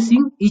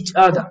compromising each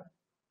other.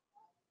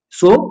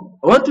 So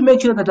I want to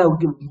make sure that I'm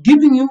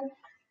giving you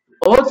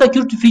all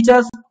security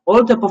features,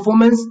 all the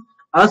performance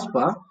as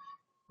per,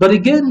 but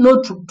again,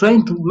 not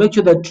trying to make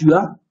sure that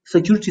your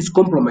security is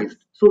compromised.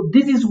 So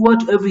this is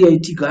what every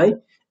IT guy,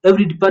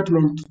 every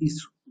department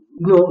is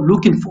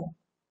looking for.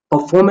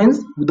 Performance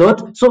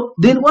without, so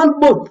they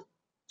want both.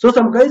 So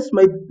some guys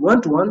might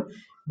want one,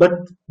 but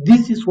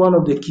this is one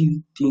of the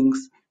key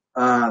things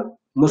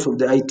most of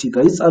the IT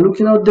guys are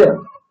looking out there.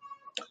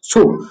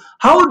 So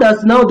how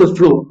does now the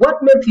flow?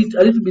 What makes it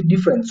a little bit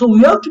different? So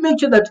we have to make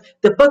sure that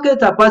the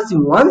packets are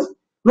passing once,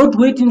 not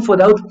waiting for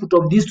the output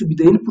of this to be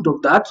the input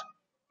of that,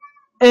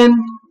 and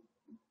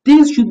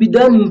this should be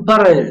done in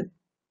parallel.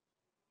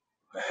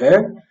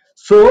 Okay?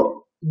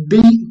 So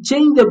they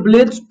change the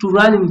blades to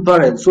run in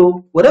parallel.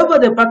 So whatever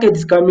the packet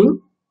is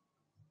coming,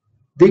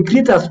 they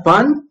create a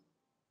span,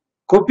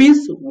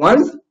 copies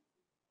once,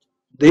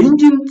 the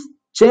engines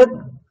check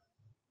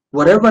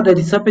whatever that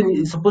is happening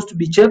is supposed to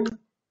be checked.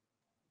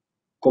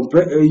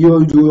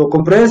 You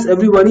compress,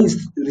 everyone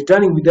is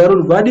returning with their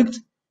own verdict,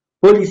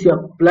 policy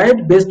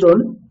applied based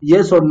on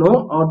yes or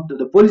no or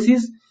the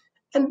policies,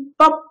 and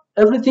pop,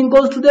 everything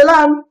goes to the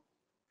LAN.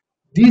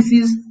 This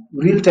is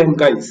real time,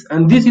 guys,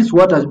 and this is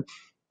what has,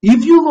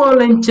 if you go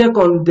online check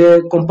on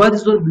the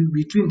comparison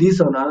between this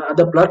and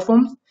other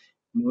platforms,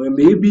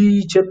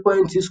 maybe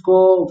Checkpoint,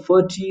 Cisco,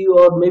 40,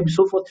 or maybe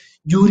so forth,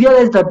 you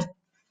realize that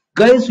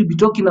guys will be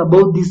talking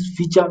about this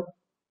feature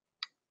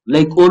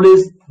like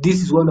always.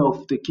 This is one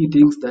of the key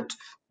things that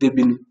they've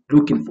been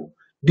looking for.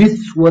 This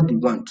is what they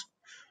want.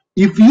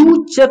 If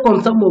you check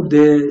on some of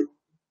the,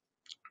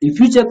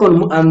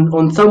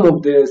 on some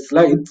of the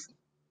slides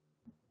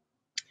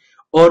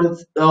or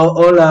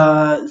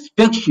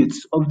spec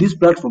sheets of this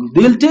platform,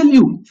 they'll tell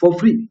you for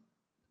free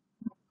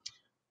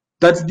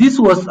that this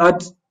was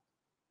at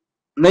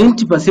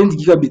 90%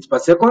 gigabits per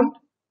second.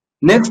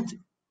 Next,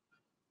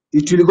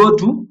 it will go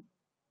to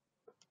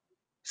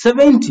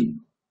 70.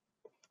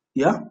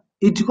 Yeah,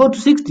 it will go to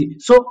 60.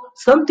 So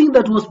something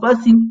that was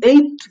passing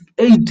 8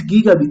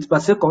 gigabits per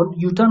second,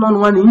 you turn on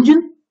one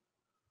engine,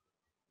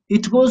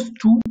 it goes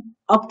to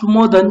up to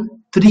more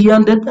than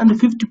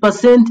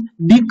 350%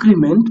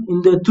 decrement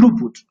in the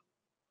throughput.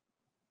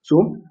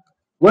 So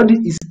what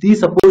is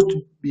this supposed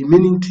to be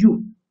meaning to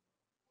you?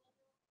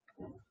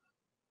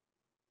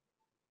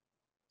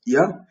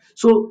 Yeah,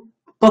 so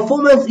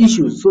performance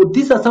issues. So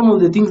these are some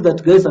of the things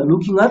that guys are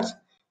looking at,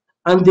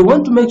 and they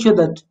want to make sure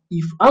that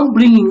if I'm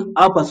bringing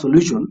up a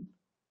solution,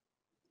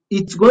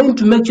 it's going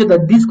to make sure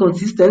that this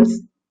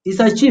consistency is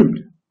achieved.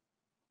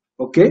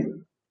 Okay,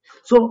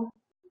 so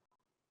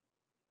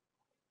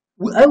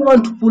I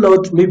want to pull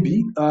out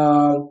maybe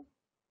I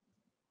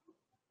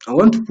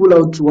want to pull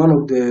out one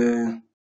of the